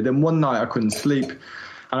trouble here. Then one night I couldn't sleep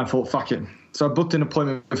and I thought, fuck it. So I booked an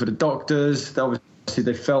appointment for the doctors. Obviously,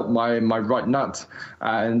 they felt my right nut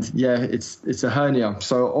and, yeah, it's a hernia.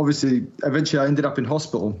 So obviously, eventually I ended up in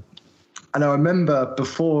hospital. And I remember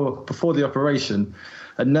before the operation,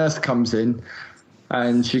 a nurse comes in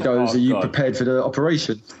and she goes, are you prepared for the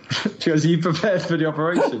operation? She goes, are you prepared for the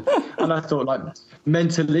operation? And I thought, like,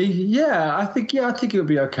 mentally, I think it'll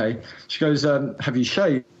be okay. She goes, have you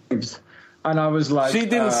shaved? And I was like... She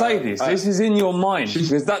didn't say this. This is in your mind.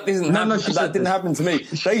 Because that didn't happen to me.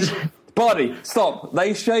 Buddy, stop.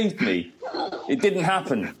 They shaved me. It didn't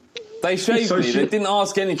happen. They shaved me. They didn't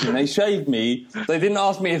ask anything. They shaved me. They didn't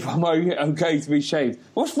ask me if I'm okay to be shaved.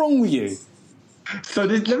 What's wrong with you? So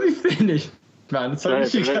let me finish, man. So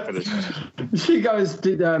she goes,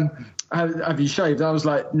 have you shaved? And I was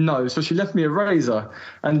like, no. So she left me a razor.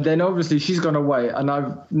 And then obviously she's gone away. And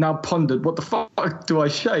I've now pondered, what the fuck do I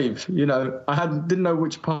shave? You know, didn't know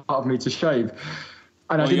which part of me to shave.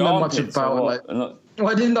 And I didn't know much about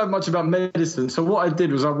I didn't know much about medicine. So what I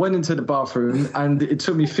did was I went into the bathroom and it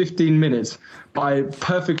took me 15 minutes. I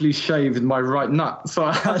perfectly shaved my right nut. So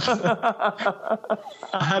I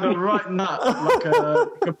had a right nut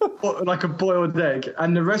like a boiled egg.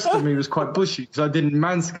 And the rest of me was quite bushy because I didn't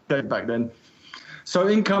manscape back then. So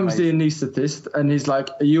in comes the anaesthetist and he's like,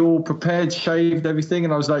 are you all prepared, shaved, everything?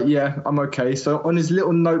 And I was like, yeah, I'm okay. So on his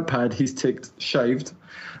little notepad, he's ticked shaved.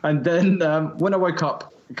 And then when I woke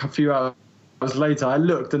up a few hours later, I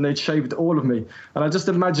looked and they'd shaved all of me. And I just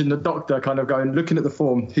imagined the doctor kind of going, looking at the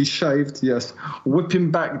form, he's shaved, yes,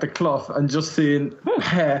 whipping back the cloth and just seeing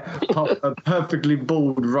hair pop a perfectly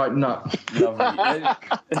bald right nut. Lovely.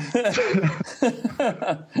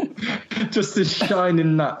 Just this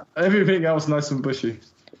shining nut. Everything else nice and bushy.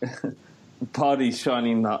 Party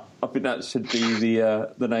shining nut. I think that should be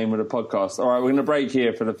the name of the podcast. All right, we're going to break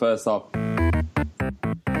here for the first half.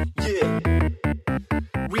 Yeah.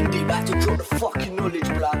 Windy, back to drop the fucking knowledge,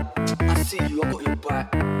 blood. I see you, I got your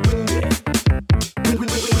back.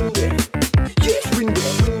 Windy. Yes, windy.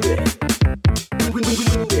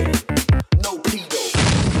 No pedo.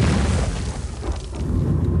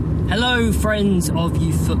 Hello, friends of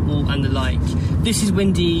youth football and the like. This is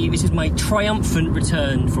Windy. This is my triumphant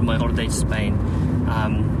return from my holiday to Spain.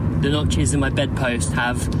 The notches in my bedpost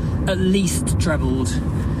have at least trebled.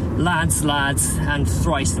 Lads, and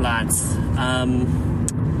thrice lads.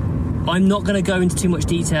 I'm not going to go into too much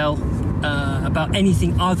detail about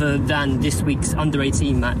anything other than this week's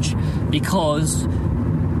under-18 match because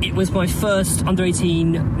it was my first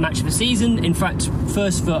under-18 match of the season. In fact,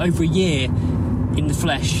 first for over a year in the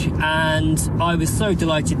flesh. And I was so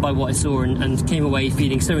delighted by what I saw and came away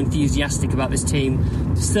feeling so enthusiastic about this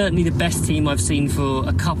team. Certainly the best team I've seen for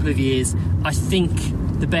a couple of years. I think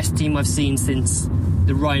the best team I've seen since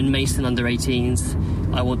the Ryan Mason under-18s,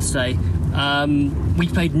 I want to say. We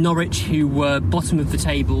played Norwich, who were bottom of the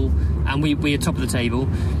table, and we are top of the table.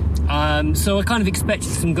 So I kind of expected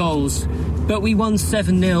some goals, but we won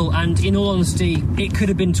 7-0, and in all honesty, it could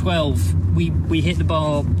have been 12. We hit the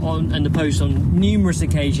bar and the post on numerous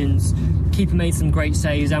occasions. Keeper made some great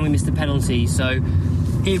saves, and we missed a penalty. So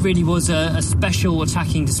it really was a special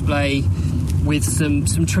attacking display with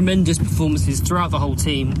some tremendous performances throughout the whole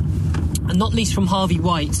team. And not least from Harvey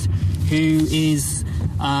White, who is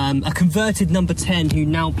a converted number 10 who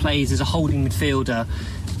now plays as a holding midfielder.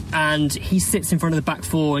 And he sits in front of the back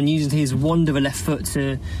four and uses his wand of a left foot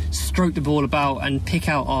to stroke the ball about and pick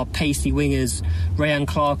out our pacey wingers, Ryan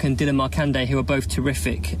Clark and Dylan Markande, who are both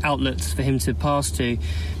terrific outlets for him to pass to.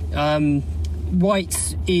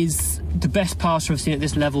 White is the best passer I've seen at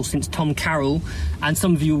this level since Tom Carroll. And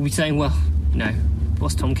some of you will be saying, well,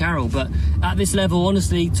 what's Tom Carroll? But at this level,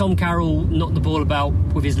 honestly, Tom Carroll knocked the ball about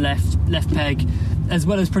with his left peg, as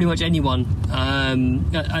well as pretty much anyone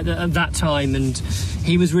at that time, and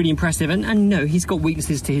he was really impressive. And no, he's got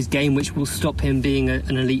weaknesses to his game which will stop him being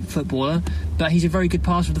an elite footballer, but he's a very good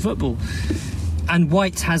passer of the football. And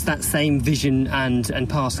White has that same vision and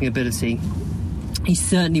passing ability. He's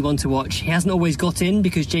certainly one to watch. He hasn't always got in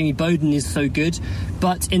because Jamie Bowden is so good,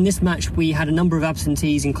 but in this match we had a number of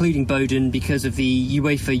absentees, including Bowden, because of the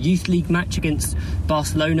UEFA Youth League match against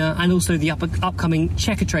Barcelona and also the upcoming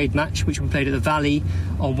Checkatrade match, which we played at the Valley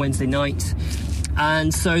on Wednesday night.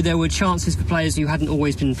 And so there were chances for players who hadn't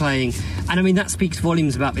always been playing. And I mean, that speaks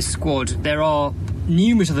volumes about this squad. There are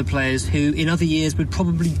numerous other players who in other years would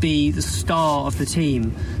probably be the star of the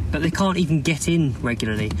team, but they can't even get in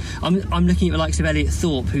regularly. I'm looking at the likes of Elliot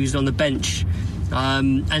Thorpe, who's on the bench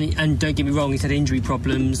And don't get me wrong, he's had injury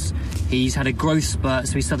problems. He's had a growth spurt,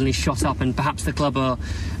 so he's suddenly shot up, and perhaps the club are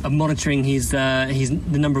monitoring the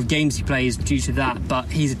number of games he plays due to that. But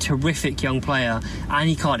he's a terrific young player, and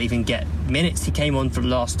he can't even get minutes. He came on for the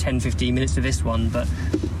last 10-15 minutes of this one, but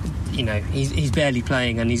he's barely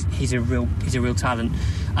playing, and he's a real talent.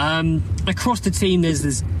 Across the team,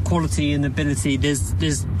 there's quality and ability.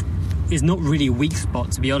 There's not really a weak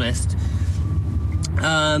spot, to be honest.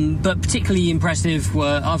 But particularly impressive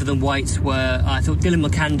were, other than White, I thought Dylan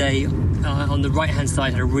Mokande on the right-hand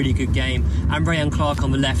side had a really good game, and Ryan Clark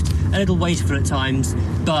on the left, a little wasteful at times,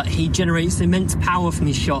 but he generates immense power from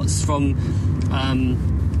his shots, from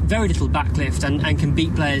very little backlift, and can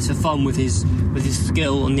beat players for fun with his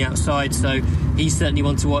skill on the outside. So he's certainly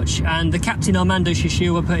one to watch. And the captain, Armando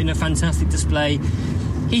Shishua, put in a fantastic display.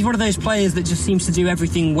 He's one of those players that just seems to do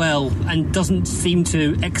everything well and doesn't seem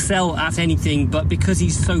to excel at anything, but because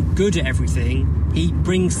he's so good at everything, he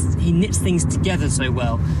knits things together so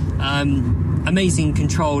well. Amazing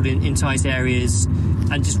control in tight areas,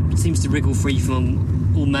 and just seems to wriggle free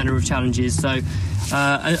from all manner of challenges. So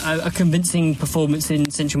a convincing performance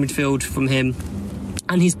in central midfield from him.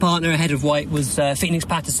 And his partner ahead of White was Phoenix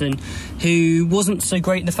Patterson, who wasn't so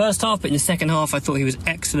great in the first half, but in the second half I thought he was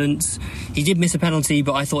excellent. He did miss a penalty,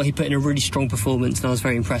 but I thought he put in a really strong performance, and I was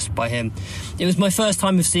very impressed by him. It was my first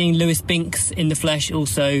time of seeing Lewis Binks in the flesh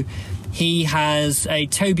also. He has a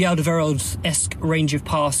Toby Alderweireld-esque range of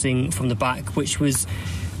passing from the back, which was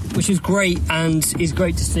great and is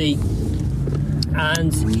great to see.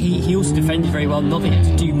 And he also defended very well, not that he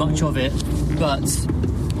had to do much of it, but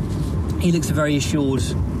he looks a very assured,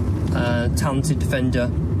 talented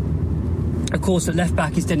defender. Of course, at left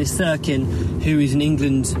back is Dennis Sirkin, who is an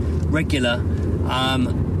England regular.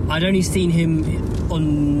 I'd only seen him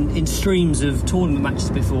in streams of tournament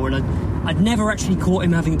matches before, and I'd never actually caught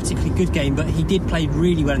him having a particularly good game, but he did play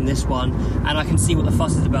really well in this one, and I can see what the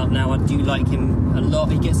fuss is about now. I do like him a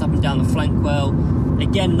lot. He gets up and down the flank well.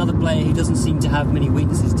 Again, another player who doesn't seem to have many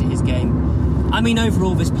weaknesses to his game. I mean,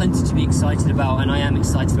 overall, there's plenty to be excited about, and I am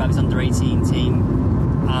excited about this under-18 team,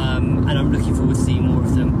 and I'm looking forward to seeing more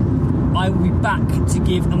of them. I will be back to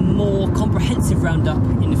give a more comprehensive roundup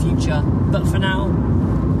in the future, but for now,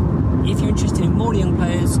 if you're interested in more young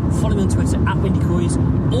players, follow me on Twitter @WindyCoys,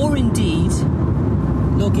 or indeed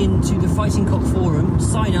log into the Fighting Cock forum,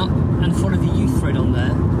 sign up, and follow the youth thread on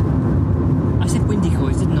there. I said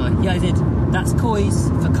WindyCoys, didn't I? Yeah, I did. That's Coys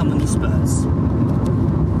for Come On You Spurs.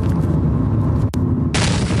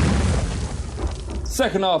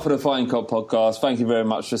 Second half of the Fighting Cock podcast. Thank you very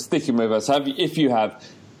much for sticking with us. If you have,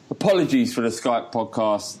 apologies for the Skype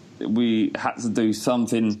podcast. We had to do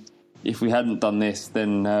something. If we hadn't done this,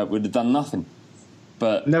 then we'd have done nothing.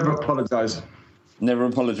 But never apologise. Never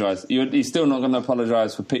apologise. You're still not going to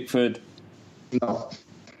apologise for Pickford? No.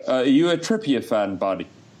 Are you a Trippier fan, buddy?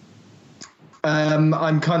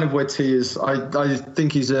 I'm kind of where T is. I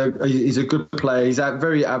think he's a good player. He's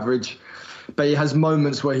very average, but he has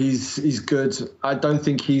moments where he's good. I don't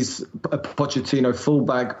think he's a Pochettino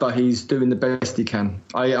fullback, but he's doing the best he can.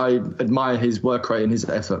 I admire his work rate and his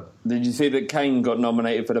effort. Did you see that Kane got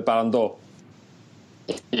nominated for the Ballon d'Or?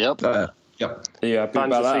 Yep. Yep. Yeah, about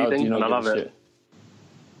that. Or do you not I love it. Shit?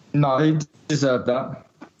 No, he deserved that.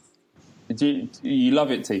 You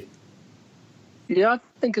love it, T? Yeah, I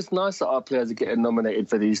think it's nice that our players are getting nominated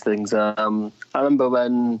for these things. I remember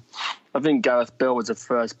when I think Gareth Bale was the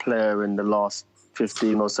first player in the last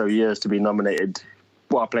 15 or so years to be nominated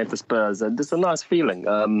while playing for Spurs, and it's a nice feeling.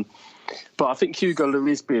 But I think Hugo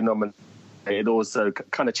Lloris being nominated also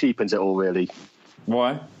kind of cheapens it all, really.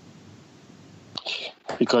 Why?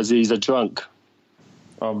 Because he's a drunk.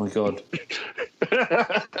 Oh my God!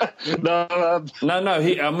 No.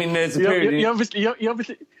 I mean, there's a period.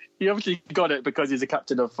 He obviously got it because he's the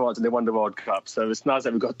captain of France and they won the World Cup. So it's nice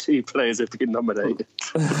that we've got two players that have been nominated.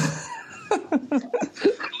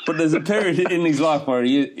 But there's a period in his life where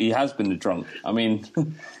he has been a drunk. I mean,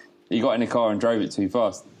 he got in a car and drove it too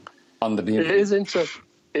fast under the influence.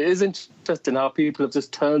 It is interesting how people have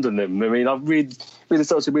just turned on him. I mean, I've read the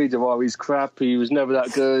social media, he's crap, he was never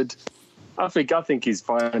that good. I think he's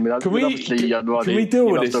fine. I mean, can we deal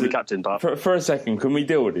with this? The captain, but for a second, can we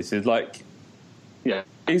deal with this? It's like, yeah,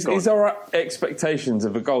 is our expectations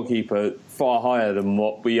of a goalkeeper far higher than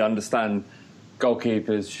what we understand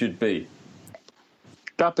goalkeepers should be?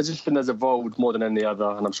 That position has evolved more than any other,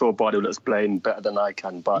 and I'm sure Bardi will explain better than I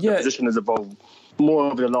can, but the position has evolved more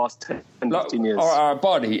over the last 10, 15 years. All right,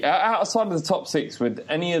 Bardi, outside of the top six, would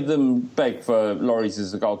any of them beg for Lloris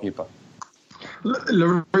as a goalkeeper?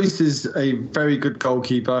 Lloris is a very good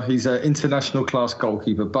goalkeeper. He's an international class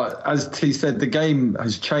goalkeeper. But as T said, the game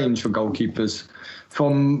has changed for goalkeepers.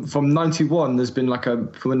 from 91, there's been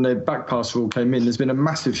when the back pass rule came in, there's been a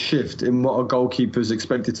massive shift in what a goalkeeper is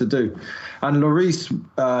expected to do. And Lloris,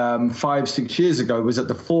 5-6 years ago, was at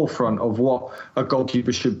the forefront of what a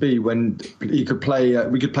goalkeeper should be when he could play.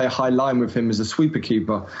 We could play a high line with him as a sweeper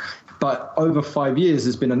keeper. But over 5 years,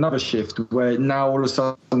 there's been another shift where now all of a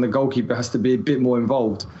sudden the goalkeeper has to be a bit more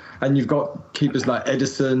involved. And you've got keepers like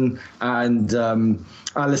Edison and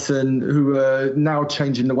Alisson who are now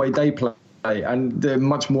changing the way they play. And they're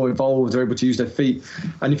much more involved. They're able to use their feet.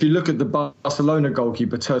 And if you look at the Barcelona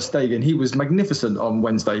goalkeeper, Ter Stegen, he was magnificent on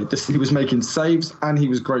Wednesday. He was making saves and he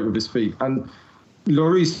was great with his feet. And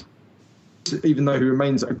Lloris, even though he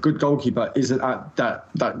remains a good goalkeeper, isn't at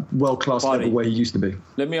that world-class level where he used to be.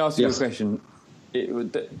 Let me ask you a question.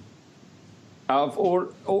 Out of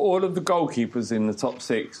all of the goalkeepers in the top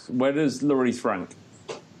 6, where does Lloris rank?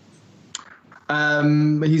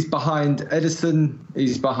 He's behind Edison,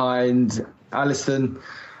 he's behind Alisson,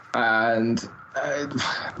 and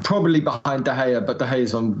probably behind De Gea, but De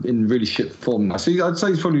Gea's in really shit form now. So I'd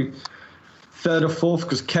say he's probably 3rd or 4th,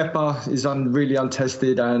 because Kepa is really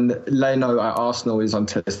untested, and Leno at Arsenal is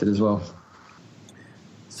untested as well.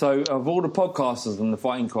 So of all the podcasters on the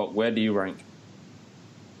Fighting Cock, where do you rank?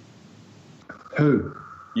 Who?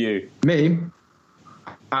 You. Me?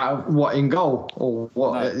 What, in goal? Or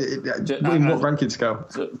what? No, in what ranking scale?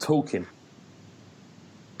 Talking,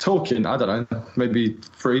 I don't know. Maybe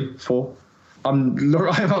 3, 4. I'm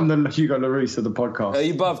the Hugo Lloris of the podcast. Are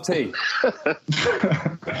you above T?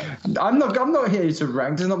 I'm not here to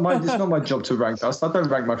rank. It's not my job to rank us. I don't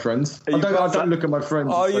rank my friends. I don't look at my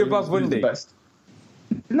friends. Are you above Windy?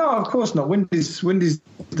 No, of course not. Windy's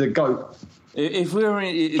the GOAT. If we were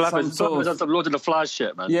in some sort of Lord of the Flies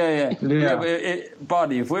shit, man. Yeah.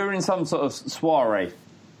 Buddy, if we were in some sort of soiree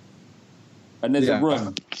and there's a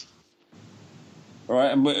room,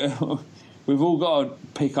 right, and we've all got to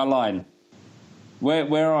pick a line.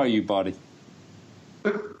 Where are you, buddy?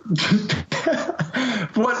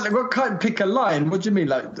 What kind? Pick a line? What do you mean?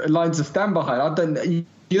 Like a line to stand behind? I don't.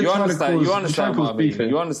 You understand what I mean.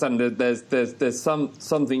 You understand that there's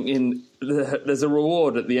something in. There's a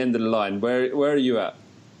reward at the end of the line. Where are you at?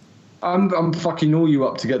 I'm fucking all you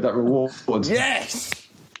up to get that reward. Yes.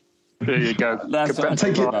 There you go. That's what I'm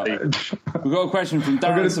talking about. We've got a question from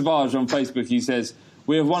Darren Savage on Facebook. He says,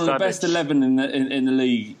 "We have one of the best 11 in the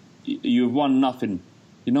league. You have won nothing.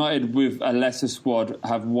 United with a lesser squad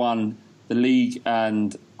have won the league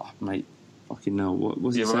and mate." Fucking no, what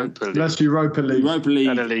was it saying? That's Europa League.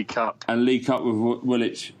 And a League Cup. And League Cup with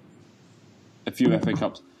Woolwich. A few FA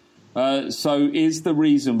Cups. So is the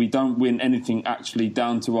reason we don't win anything actually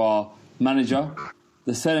down to our manager?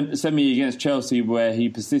 The semi against Chelsea where he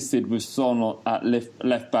persisted with Son at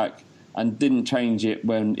left back and didn't change it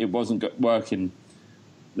when it wasn't working.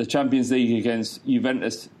 The Champions League against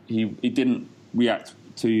Juventus, he didn't react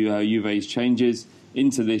to Juve's changes.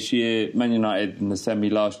 Into this year, Man United in the semi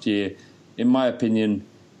last year, in my opinion,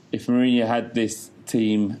 if Mourinho had this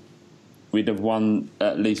team, we'd have won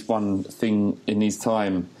at least one thing in his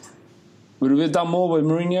time. Would we have done more with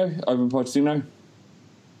Mourinho over Pochettino?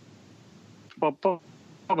 Well,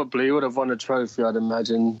 probably would have won a trophy, I'd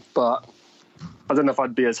imagine, but I don't know if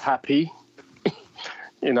I'd be as happy. I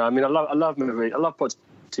mean, I love Mourinho, I love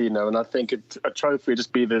Pochettino, and I think a trophy would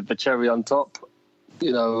just be the cherry on top.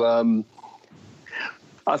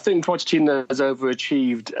 I think Pochettino has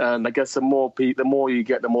overachieved, and I guess the more you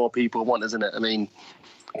get, the more people want, isn't it? I mean,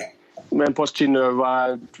 when Pochettino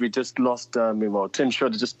arrived, we just lost. Tim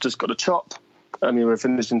Schroeder just got a chop. I mean, we're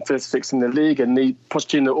finishing 5th, 6th in the league, and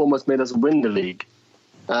Pochettino almost made us win the league.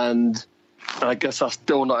 And I guess that's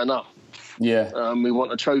still not enough. Yeah. We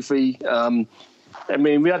want a trophy. I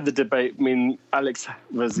mean, we had the debate. I mean, Alex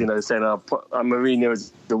was, saying Mourinho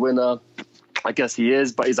is the winner. I guess he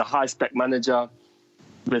is, but he's a high-spec manager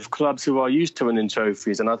with clubs who are used to winning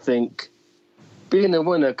trophies. And I think being a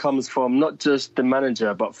winner comes from not just the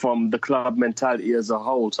manager, but from the club mentality as a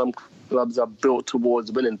whole. Some clubs are built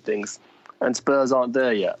towards winning things, and Spurs aren't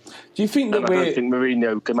there yet. Do you think that I don't think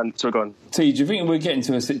Mourinho can manage to go on. T, do you think we're getting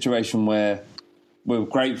to a situation where we're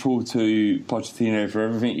grateful to Pochettino for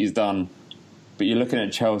everything he's done, but you're looking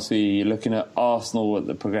at Chelsea, you're looking at Arsenal at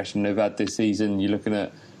the progression they've had this season, you're looking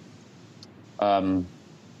at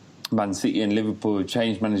Man City and Liverpool have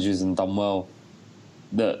changed managers and done well,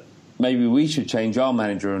 that maybe we should change our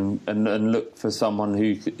manager and look for someone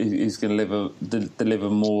who is going to deliver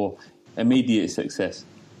more immediate success?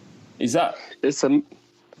 Is that...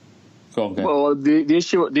 Go on. Well, the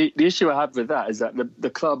issue I have with that is that the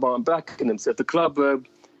club aren't backing him. So if the club were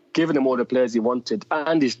giving him all the players he wanted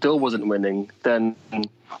and he still wasn't winning, then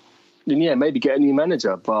yeah, maybe get a new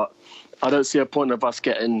manager. But I don't see a point of us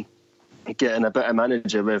getting a better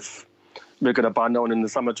manager if we're going to buy no one in the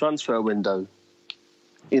summer transfer window.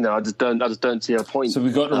 I just don't see a point. So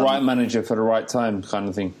we got the right manager for the right time, kind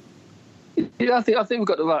of thing. Yeah, I think we've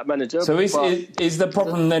got the right manager. So is the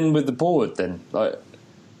problem then with the board then? If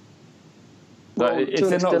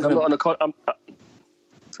they're not gonna...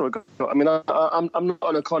 I'm not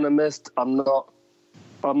an economist. I'm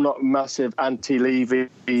not massive anti-Levy.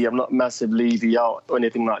 I'm not massive Levy out or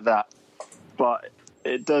anything like that. But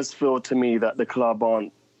it does feel to me that the club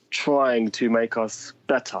aren't trying to make us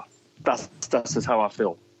better. That's just how I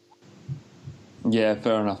feel. Yeah,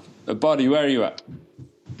 fair enough. Buddy, where are you at?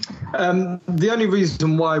 The only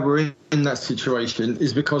reason why we're in that situation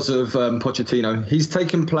is because of Pochettino. He's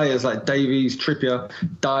taken players like Davies, Trippier,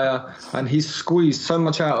 Dyer, and he's squeezed so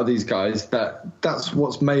much out of these guys that's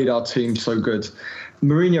what's made our team so good.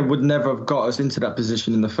 Mourinho would never have got us into that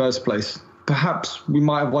position in the first place. Perhaps we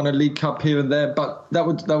might have won a League Cup here and there, but that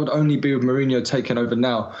would only be with Mourinho taking over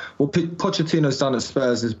now. What Pochettino's done at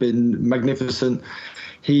Spurs has been magnificent.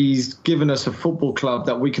 He's given us a football club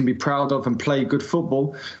that we can be proud of and play good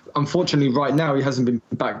football. Unfortunately, right now, he hasn't been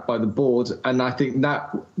backed by the board. And I think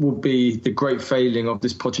that will be the great failing of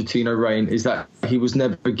this Pochettino reign, is that he was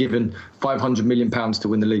never given £500 million to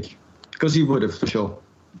win the league. Because he would have, for sure.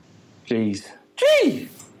 Jeez.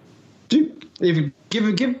 If you give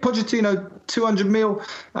Pochettino 200 mil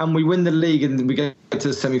and we win the league and we get to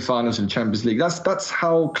the semi-finals of the Champions League, that's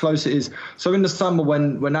how close it is. So in the summer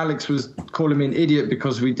when Alex was calling me an idiot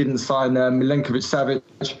because we didn't sign Milenkovic-Savic,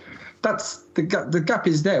 that's the gap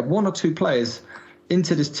is there. One or two players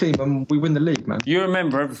into this team and we win the league, man. You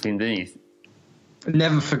remember everything, don't you?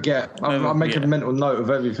 Never forget. I make a mental note of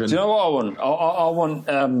everything. Do you know what I want? I want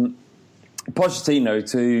Pochettino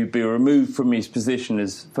to be removed from his position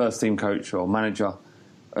as first-team coach or manager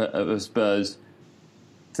of Spurs,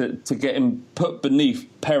 to get him put beneath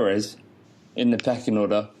Perez in the pecking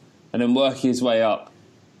order, and then work his way up.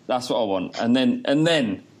 That's what I want, and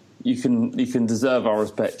then you can deserve our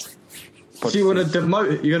respect. So you want to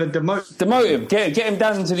demote it? You're going to demote him? Get him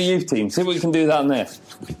down into the youth team. See what you can do down there.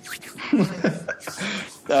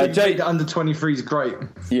 Jay, the under 23 is great.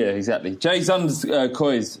 Yeah, exactly. Jay's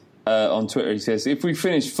Coys on Twitter. He says, if we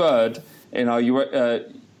finish third in our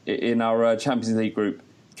Champions League group,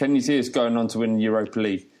 can you see us going on to win the Europa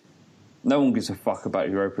League? No one gives a fuck about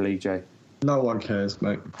Europa League, Jay. No one cares,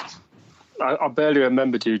 mate. I barely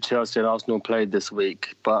remembered who Chelsea and Arsenal played this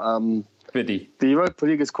week, but the Europa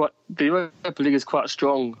League is quite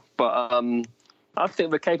strong. But I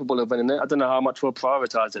think we're capable of winning it. I don't know how much we'll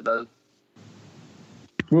prioritise it though.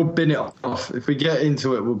 We'll bin it off if we get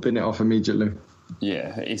into it. We'll bin it off immediately.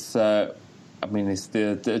 Yeah, it's. It's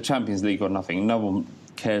the Champions League or nothing. No one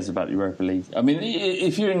cares about the Europa League. I mean,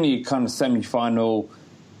 if you're in the kind of semi-final,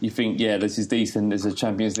 you think, yeah, this is decent. There's a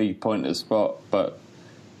Champions League pointless spot, but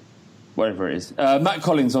whatever it is. Matt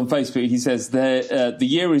Collins on Facebook, he says the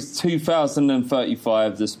year is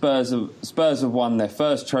 2035. The Spurs have won their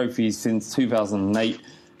first trophies since 2008.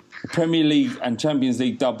 The Premier League and Champions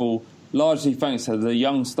League double, largely thanks to the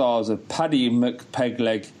young stars of Paddy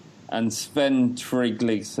McPegleg and Sven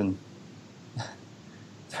Tryggsson.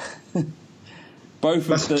 Both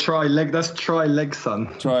that's Tri-Legson.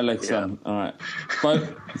 Tri-Legson. Yeah. All right.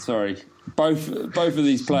 Both of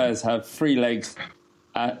these players have 3 legs.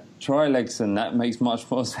 Tri-Legson. That makes much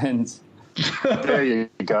more sense. There you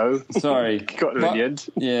go. Sorry, got it in the end.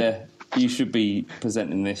 Yeah, you should be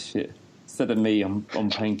presenting this shit instead of me on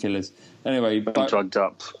painkillers. Anyway, drugged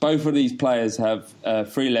up. Both of these players have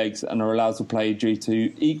 3 legs and are allowed to play due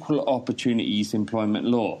to equal opportunities employment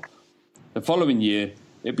law. The following year,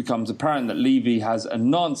 it becomes apparent that Levy has a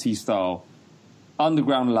Nazi-style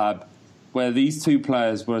underground lab where these 2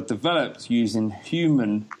 players were developed using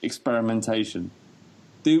human experimentation.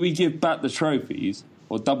 Do we give back the trophies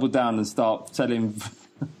or double down and start selling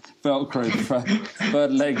Velcro for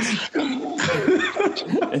bird legs in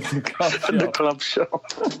the club shop?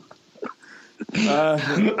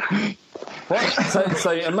 What?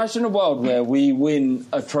 So imagine a world where we win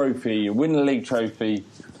a trophy, win a league trophy,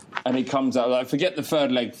 and it comes out, like, forget the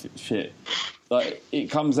third leg shit. Like,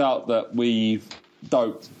 it comes out that we've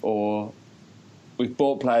doped or we've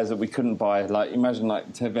bought players that we couldn't buy. Like, imagine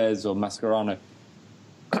like Tevez or Mascherano.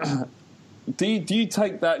 Do you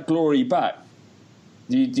take that glory back?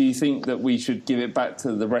 Do you think that we should give it back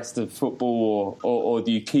to the rest of football, or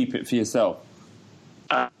do you keep it for yourself?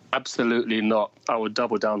 Absolutely not. I would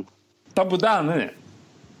double down. Double down, innit?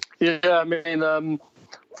 Yeah, I mean,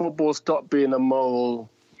 football stopped being a moral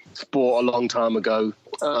sport a long time ago.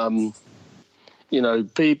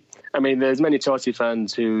 I mean, there's many Chelsea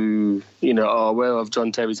fans who, are aware of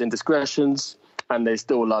John Terry's indiscretions, and they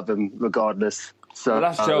still love him regardless. So well,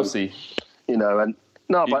 that's Chelsea.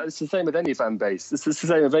 But it's the same with any fan base. It's the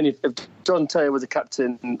same with any. If John Terry was a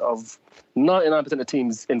captain of 99% of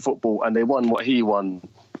teams in football and they won what he won,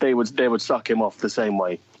 they would suck him off the same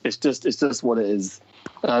way. It's just what it is.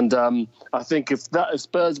 And I think if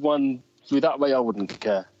Spurs won through that way, I wouldn't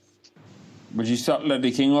care. Would you suck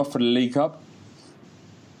Ledley King off for the League Cup?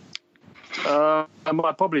 I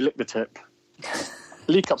might probably lick the tip.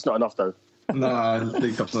 League Cup's not enough though. No,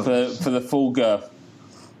 League Cup's not. For the full girth.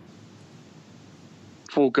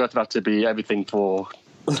 Full girth would have to be everything for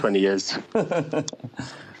 20 years.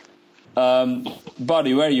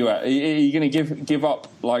 Buddy, where are you at? Are you going to give up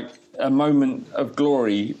like a moment of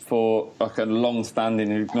glory for like a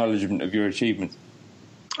long-standing acknowledgement of your achievements?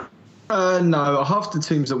 No, half the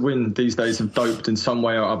teams that win these days have doped in some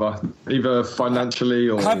way or other, either financially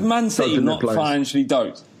or... Have Man City not financially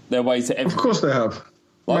doped their way to everything? Of course they have.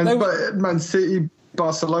 Man City,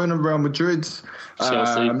 Barcelona, Real Madrid,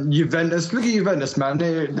 Juventus. Look at Juventus, man.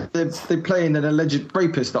 They're playing an alleged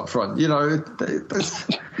rapist up front.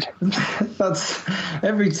 That's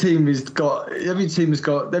every team that's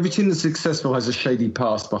successful has a shady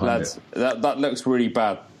past behind it. That looks really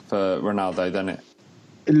bad for Ronaldo, doesn't it?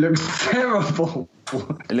 It looks terrible. It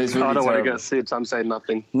looks really I don't terrible. want to get sued. I'm saying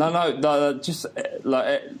nothing. No. Just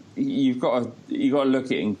like you got to look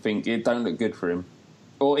at it and think it don't look good for him.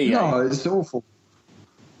 Or EA. No, it's awful.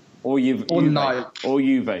 Or Juve. Or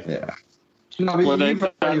Juve. Yeah. No,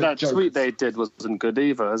 that tweet they did wasn't good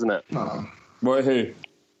either, isn't it? No. What? Who?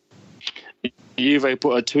 Juve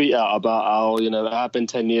put a tweet out about how it happened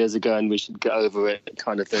 10 years ago and we should get over it,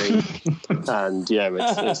 kind of thing. And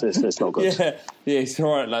it's not good. Yeah, it's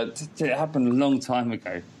all right. Like it happened a long time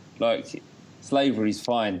ago. Like slavery's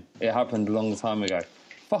fine. It happened a long time ago.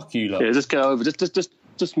 Fuck you, lot. Yeah, just get over.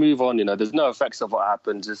 Just move on. There's no effects of what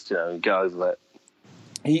happened. Just get over it.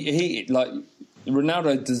 He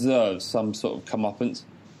Ronaldo deserves some sort of comeuppance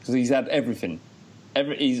because he's had everything.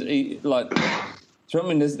 Do you know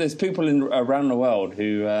what I mean? There's people around the world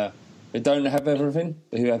who don't have everything,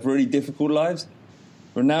 who have really difficult lives.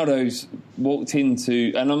 Ronaldo's walked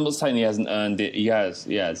into, and I'm not saying he hasn't earned it. He has,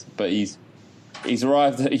 but he's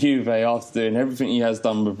arrived at Juve after doing everything he has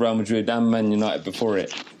done with Real Madrid and Man United before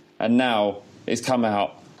it, and now it's come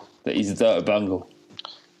out that he's a dirty bungle.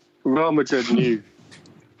 Real Madrid knew.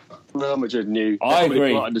 I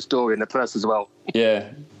agree. Part of the story in the press as well.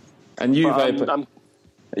 Yeah, and Juve.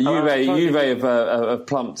 Juve have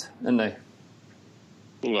plumped, haven't they?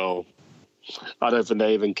 No, I don't think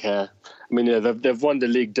they even care. I mean, they've won the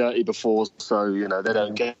league dirty before, so they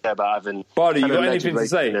don't care about having. Bardi, you got anything to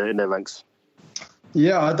say in their ranks?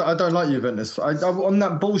 Yeah, I don't like Juventus. On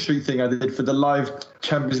that bullshit thing I did for the live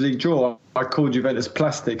Champions League draw, I called Juventus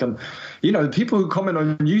plastic, and people who comment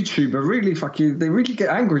on YouTube are really they really get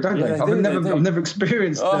angry, don't they? I've never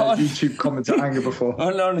experienced YouTube comments of anger before.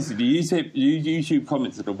 Honestly, the YouTube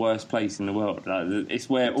comments are the worst place in the world. It's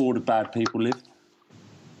where all the bad people live.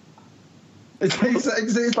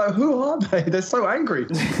 It's like, who are they? They're so angry.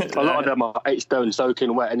 A lot of them are 8 stone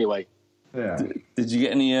soaking wet anyway. Yeah. Did you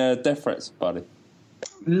get any death threats, buddy?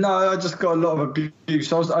 No, I just got a lot of abuse.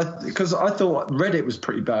 Because I thought Reddit was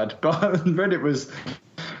pretty bad, but Reddit was,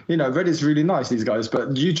 Reddit's really nice, these guys. But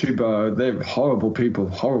YouTube, they're horrible people,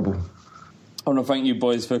 horrible. I want to thank you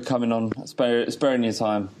boys for coming on, sparing your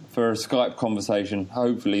time for a Skype conversation.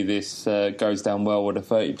 Hopefully this goes down well with a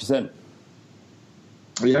 30%.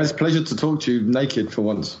 Yeah, it's a pleasure to talk to you naked for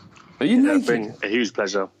once. Are you naked? It's been a huge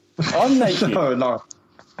pleasure. I'm naked. No.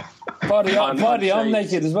 Buddy, I'm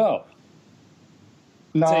naked as well.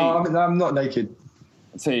 No, I'm not naked.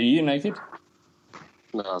 So are you naked?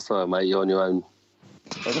 No, sorry, mate. You're on your own.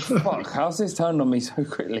 What the fuck? How's this turned on me so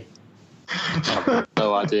quickly?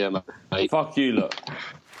 No idea, mate. Fuck you, look.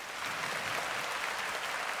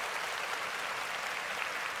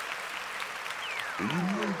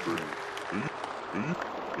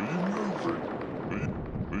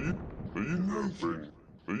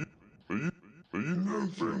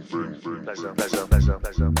 Pleasure.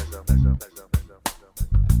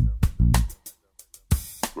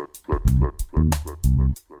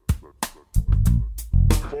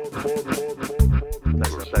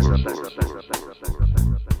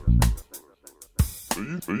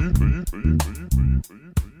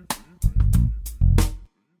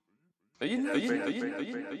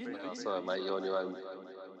 Sorry, mate, you're on your own.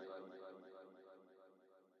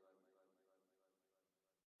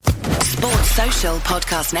 Sports Social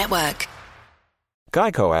Podcast Network.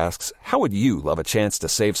 Geico asks, how would you love a chance to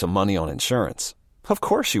save some money on insurance? Of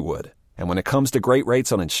course you would. And when it comes to great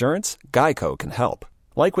rates on insurance, Geico can help.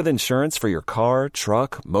 Like with insurance for your car,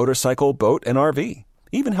 truck, motorcycle, boat, and RV.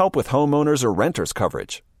 Even help with homeowners or renters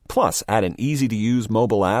coverage. Plus, add an easy-to-use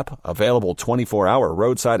mobile app, available 24-hour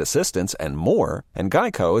roadside assistance, and more, and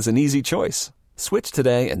Geico is an easy choice. Switch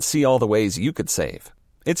today and see all the ways you could save.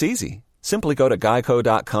 It's easy. Simply go to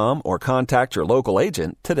geico.com or contact your local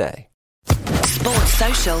agent today. Sports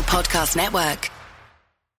Social Podcast Network.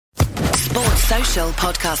 Sports Social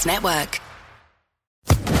Podcast Network.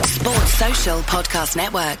 Sports Social Podcast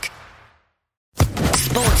Network.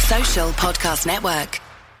 Sports Social Podcast Network.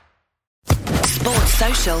 Sports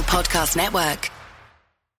Social Podcast Network.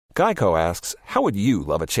 Geico asks, how would you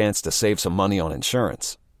love a chance to save some money on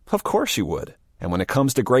insurance? Of course you would. And when it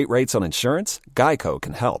comes to great rates on insurance, Geico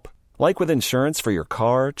can help. Like with insurance for your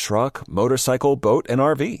car, truck, motorcycle, boat, and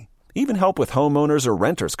RV. Even help with homeowners or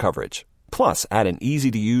renters coverage. Plus, add an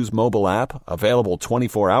easy-to-use mobile app, available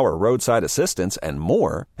 24-hour roadside assistance, and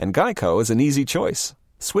more, and Geico is an easy choice.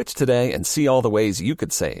 Switch today and see all the ways you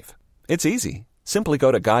could save. It's easy. Simply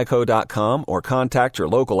go to geico.com or contact your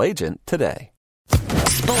local agent today.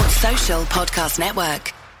 Sports Social Podcast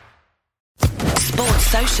Network. Sports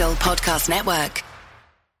Social Podcast Network.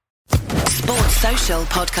 Sports Social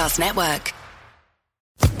Podcast Network.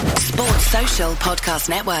 Sports Social Podcast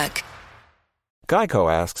Network.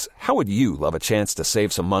 Geico asks, how would you love a chance to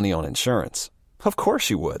save some money on insurance? Of course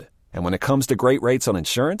you would. And when it comes to great rates on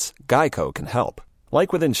insurance, Geico can help.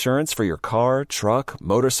 Like with insurance for your car, truck,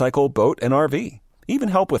 motorcycle, boat, and RV. Even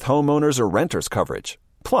help with homeowners or renters coverage.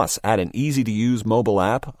 Plus, add an easy-to-use mobile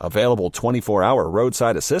app, available 24-hour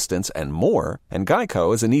roadside assistance, and more, and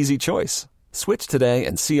Geico is an easy choice. Switch today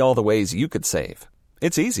and see all the ways you could save.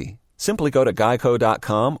 It's easy. Simply go to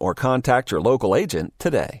geico.com or contact your local agent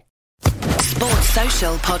today. Sports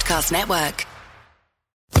Social Podcast Network.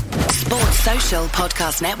 Sports Social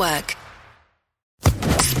Podcast Network.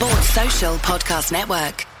 Sports Social Podcast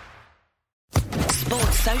Network.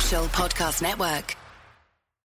 Sports Social Podcast Network.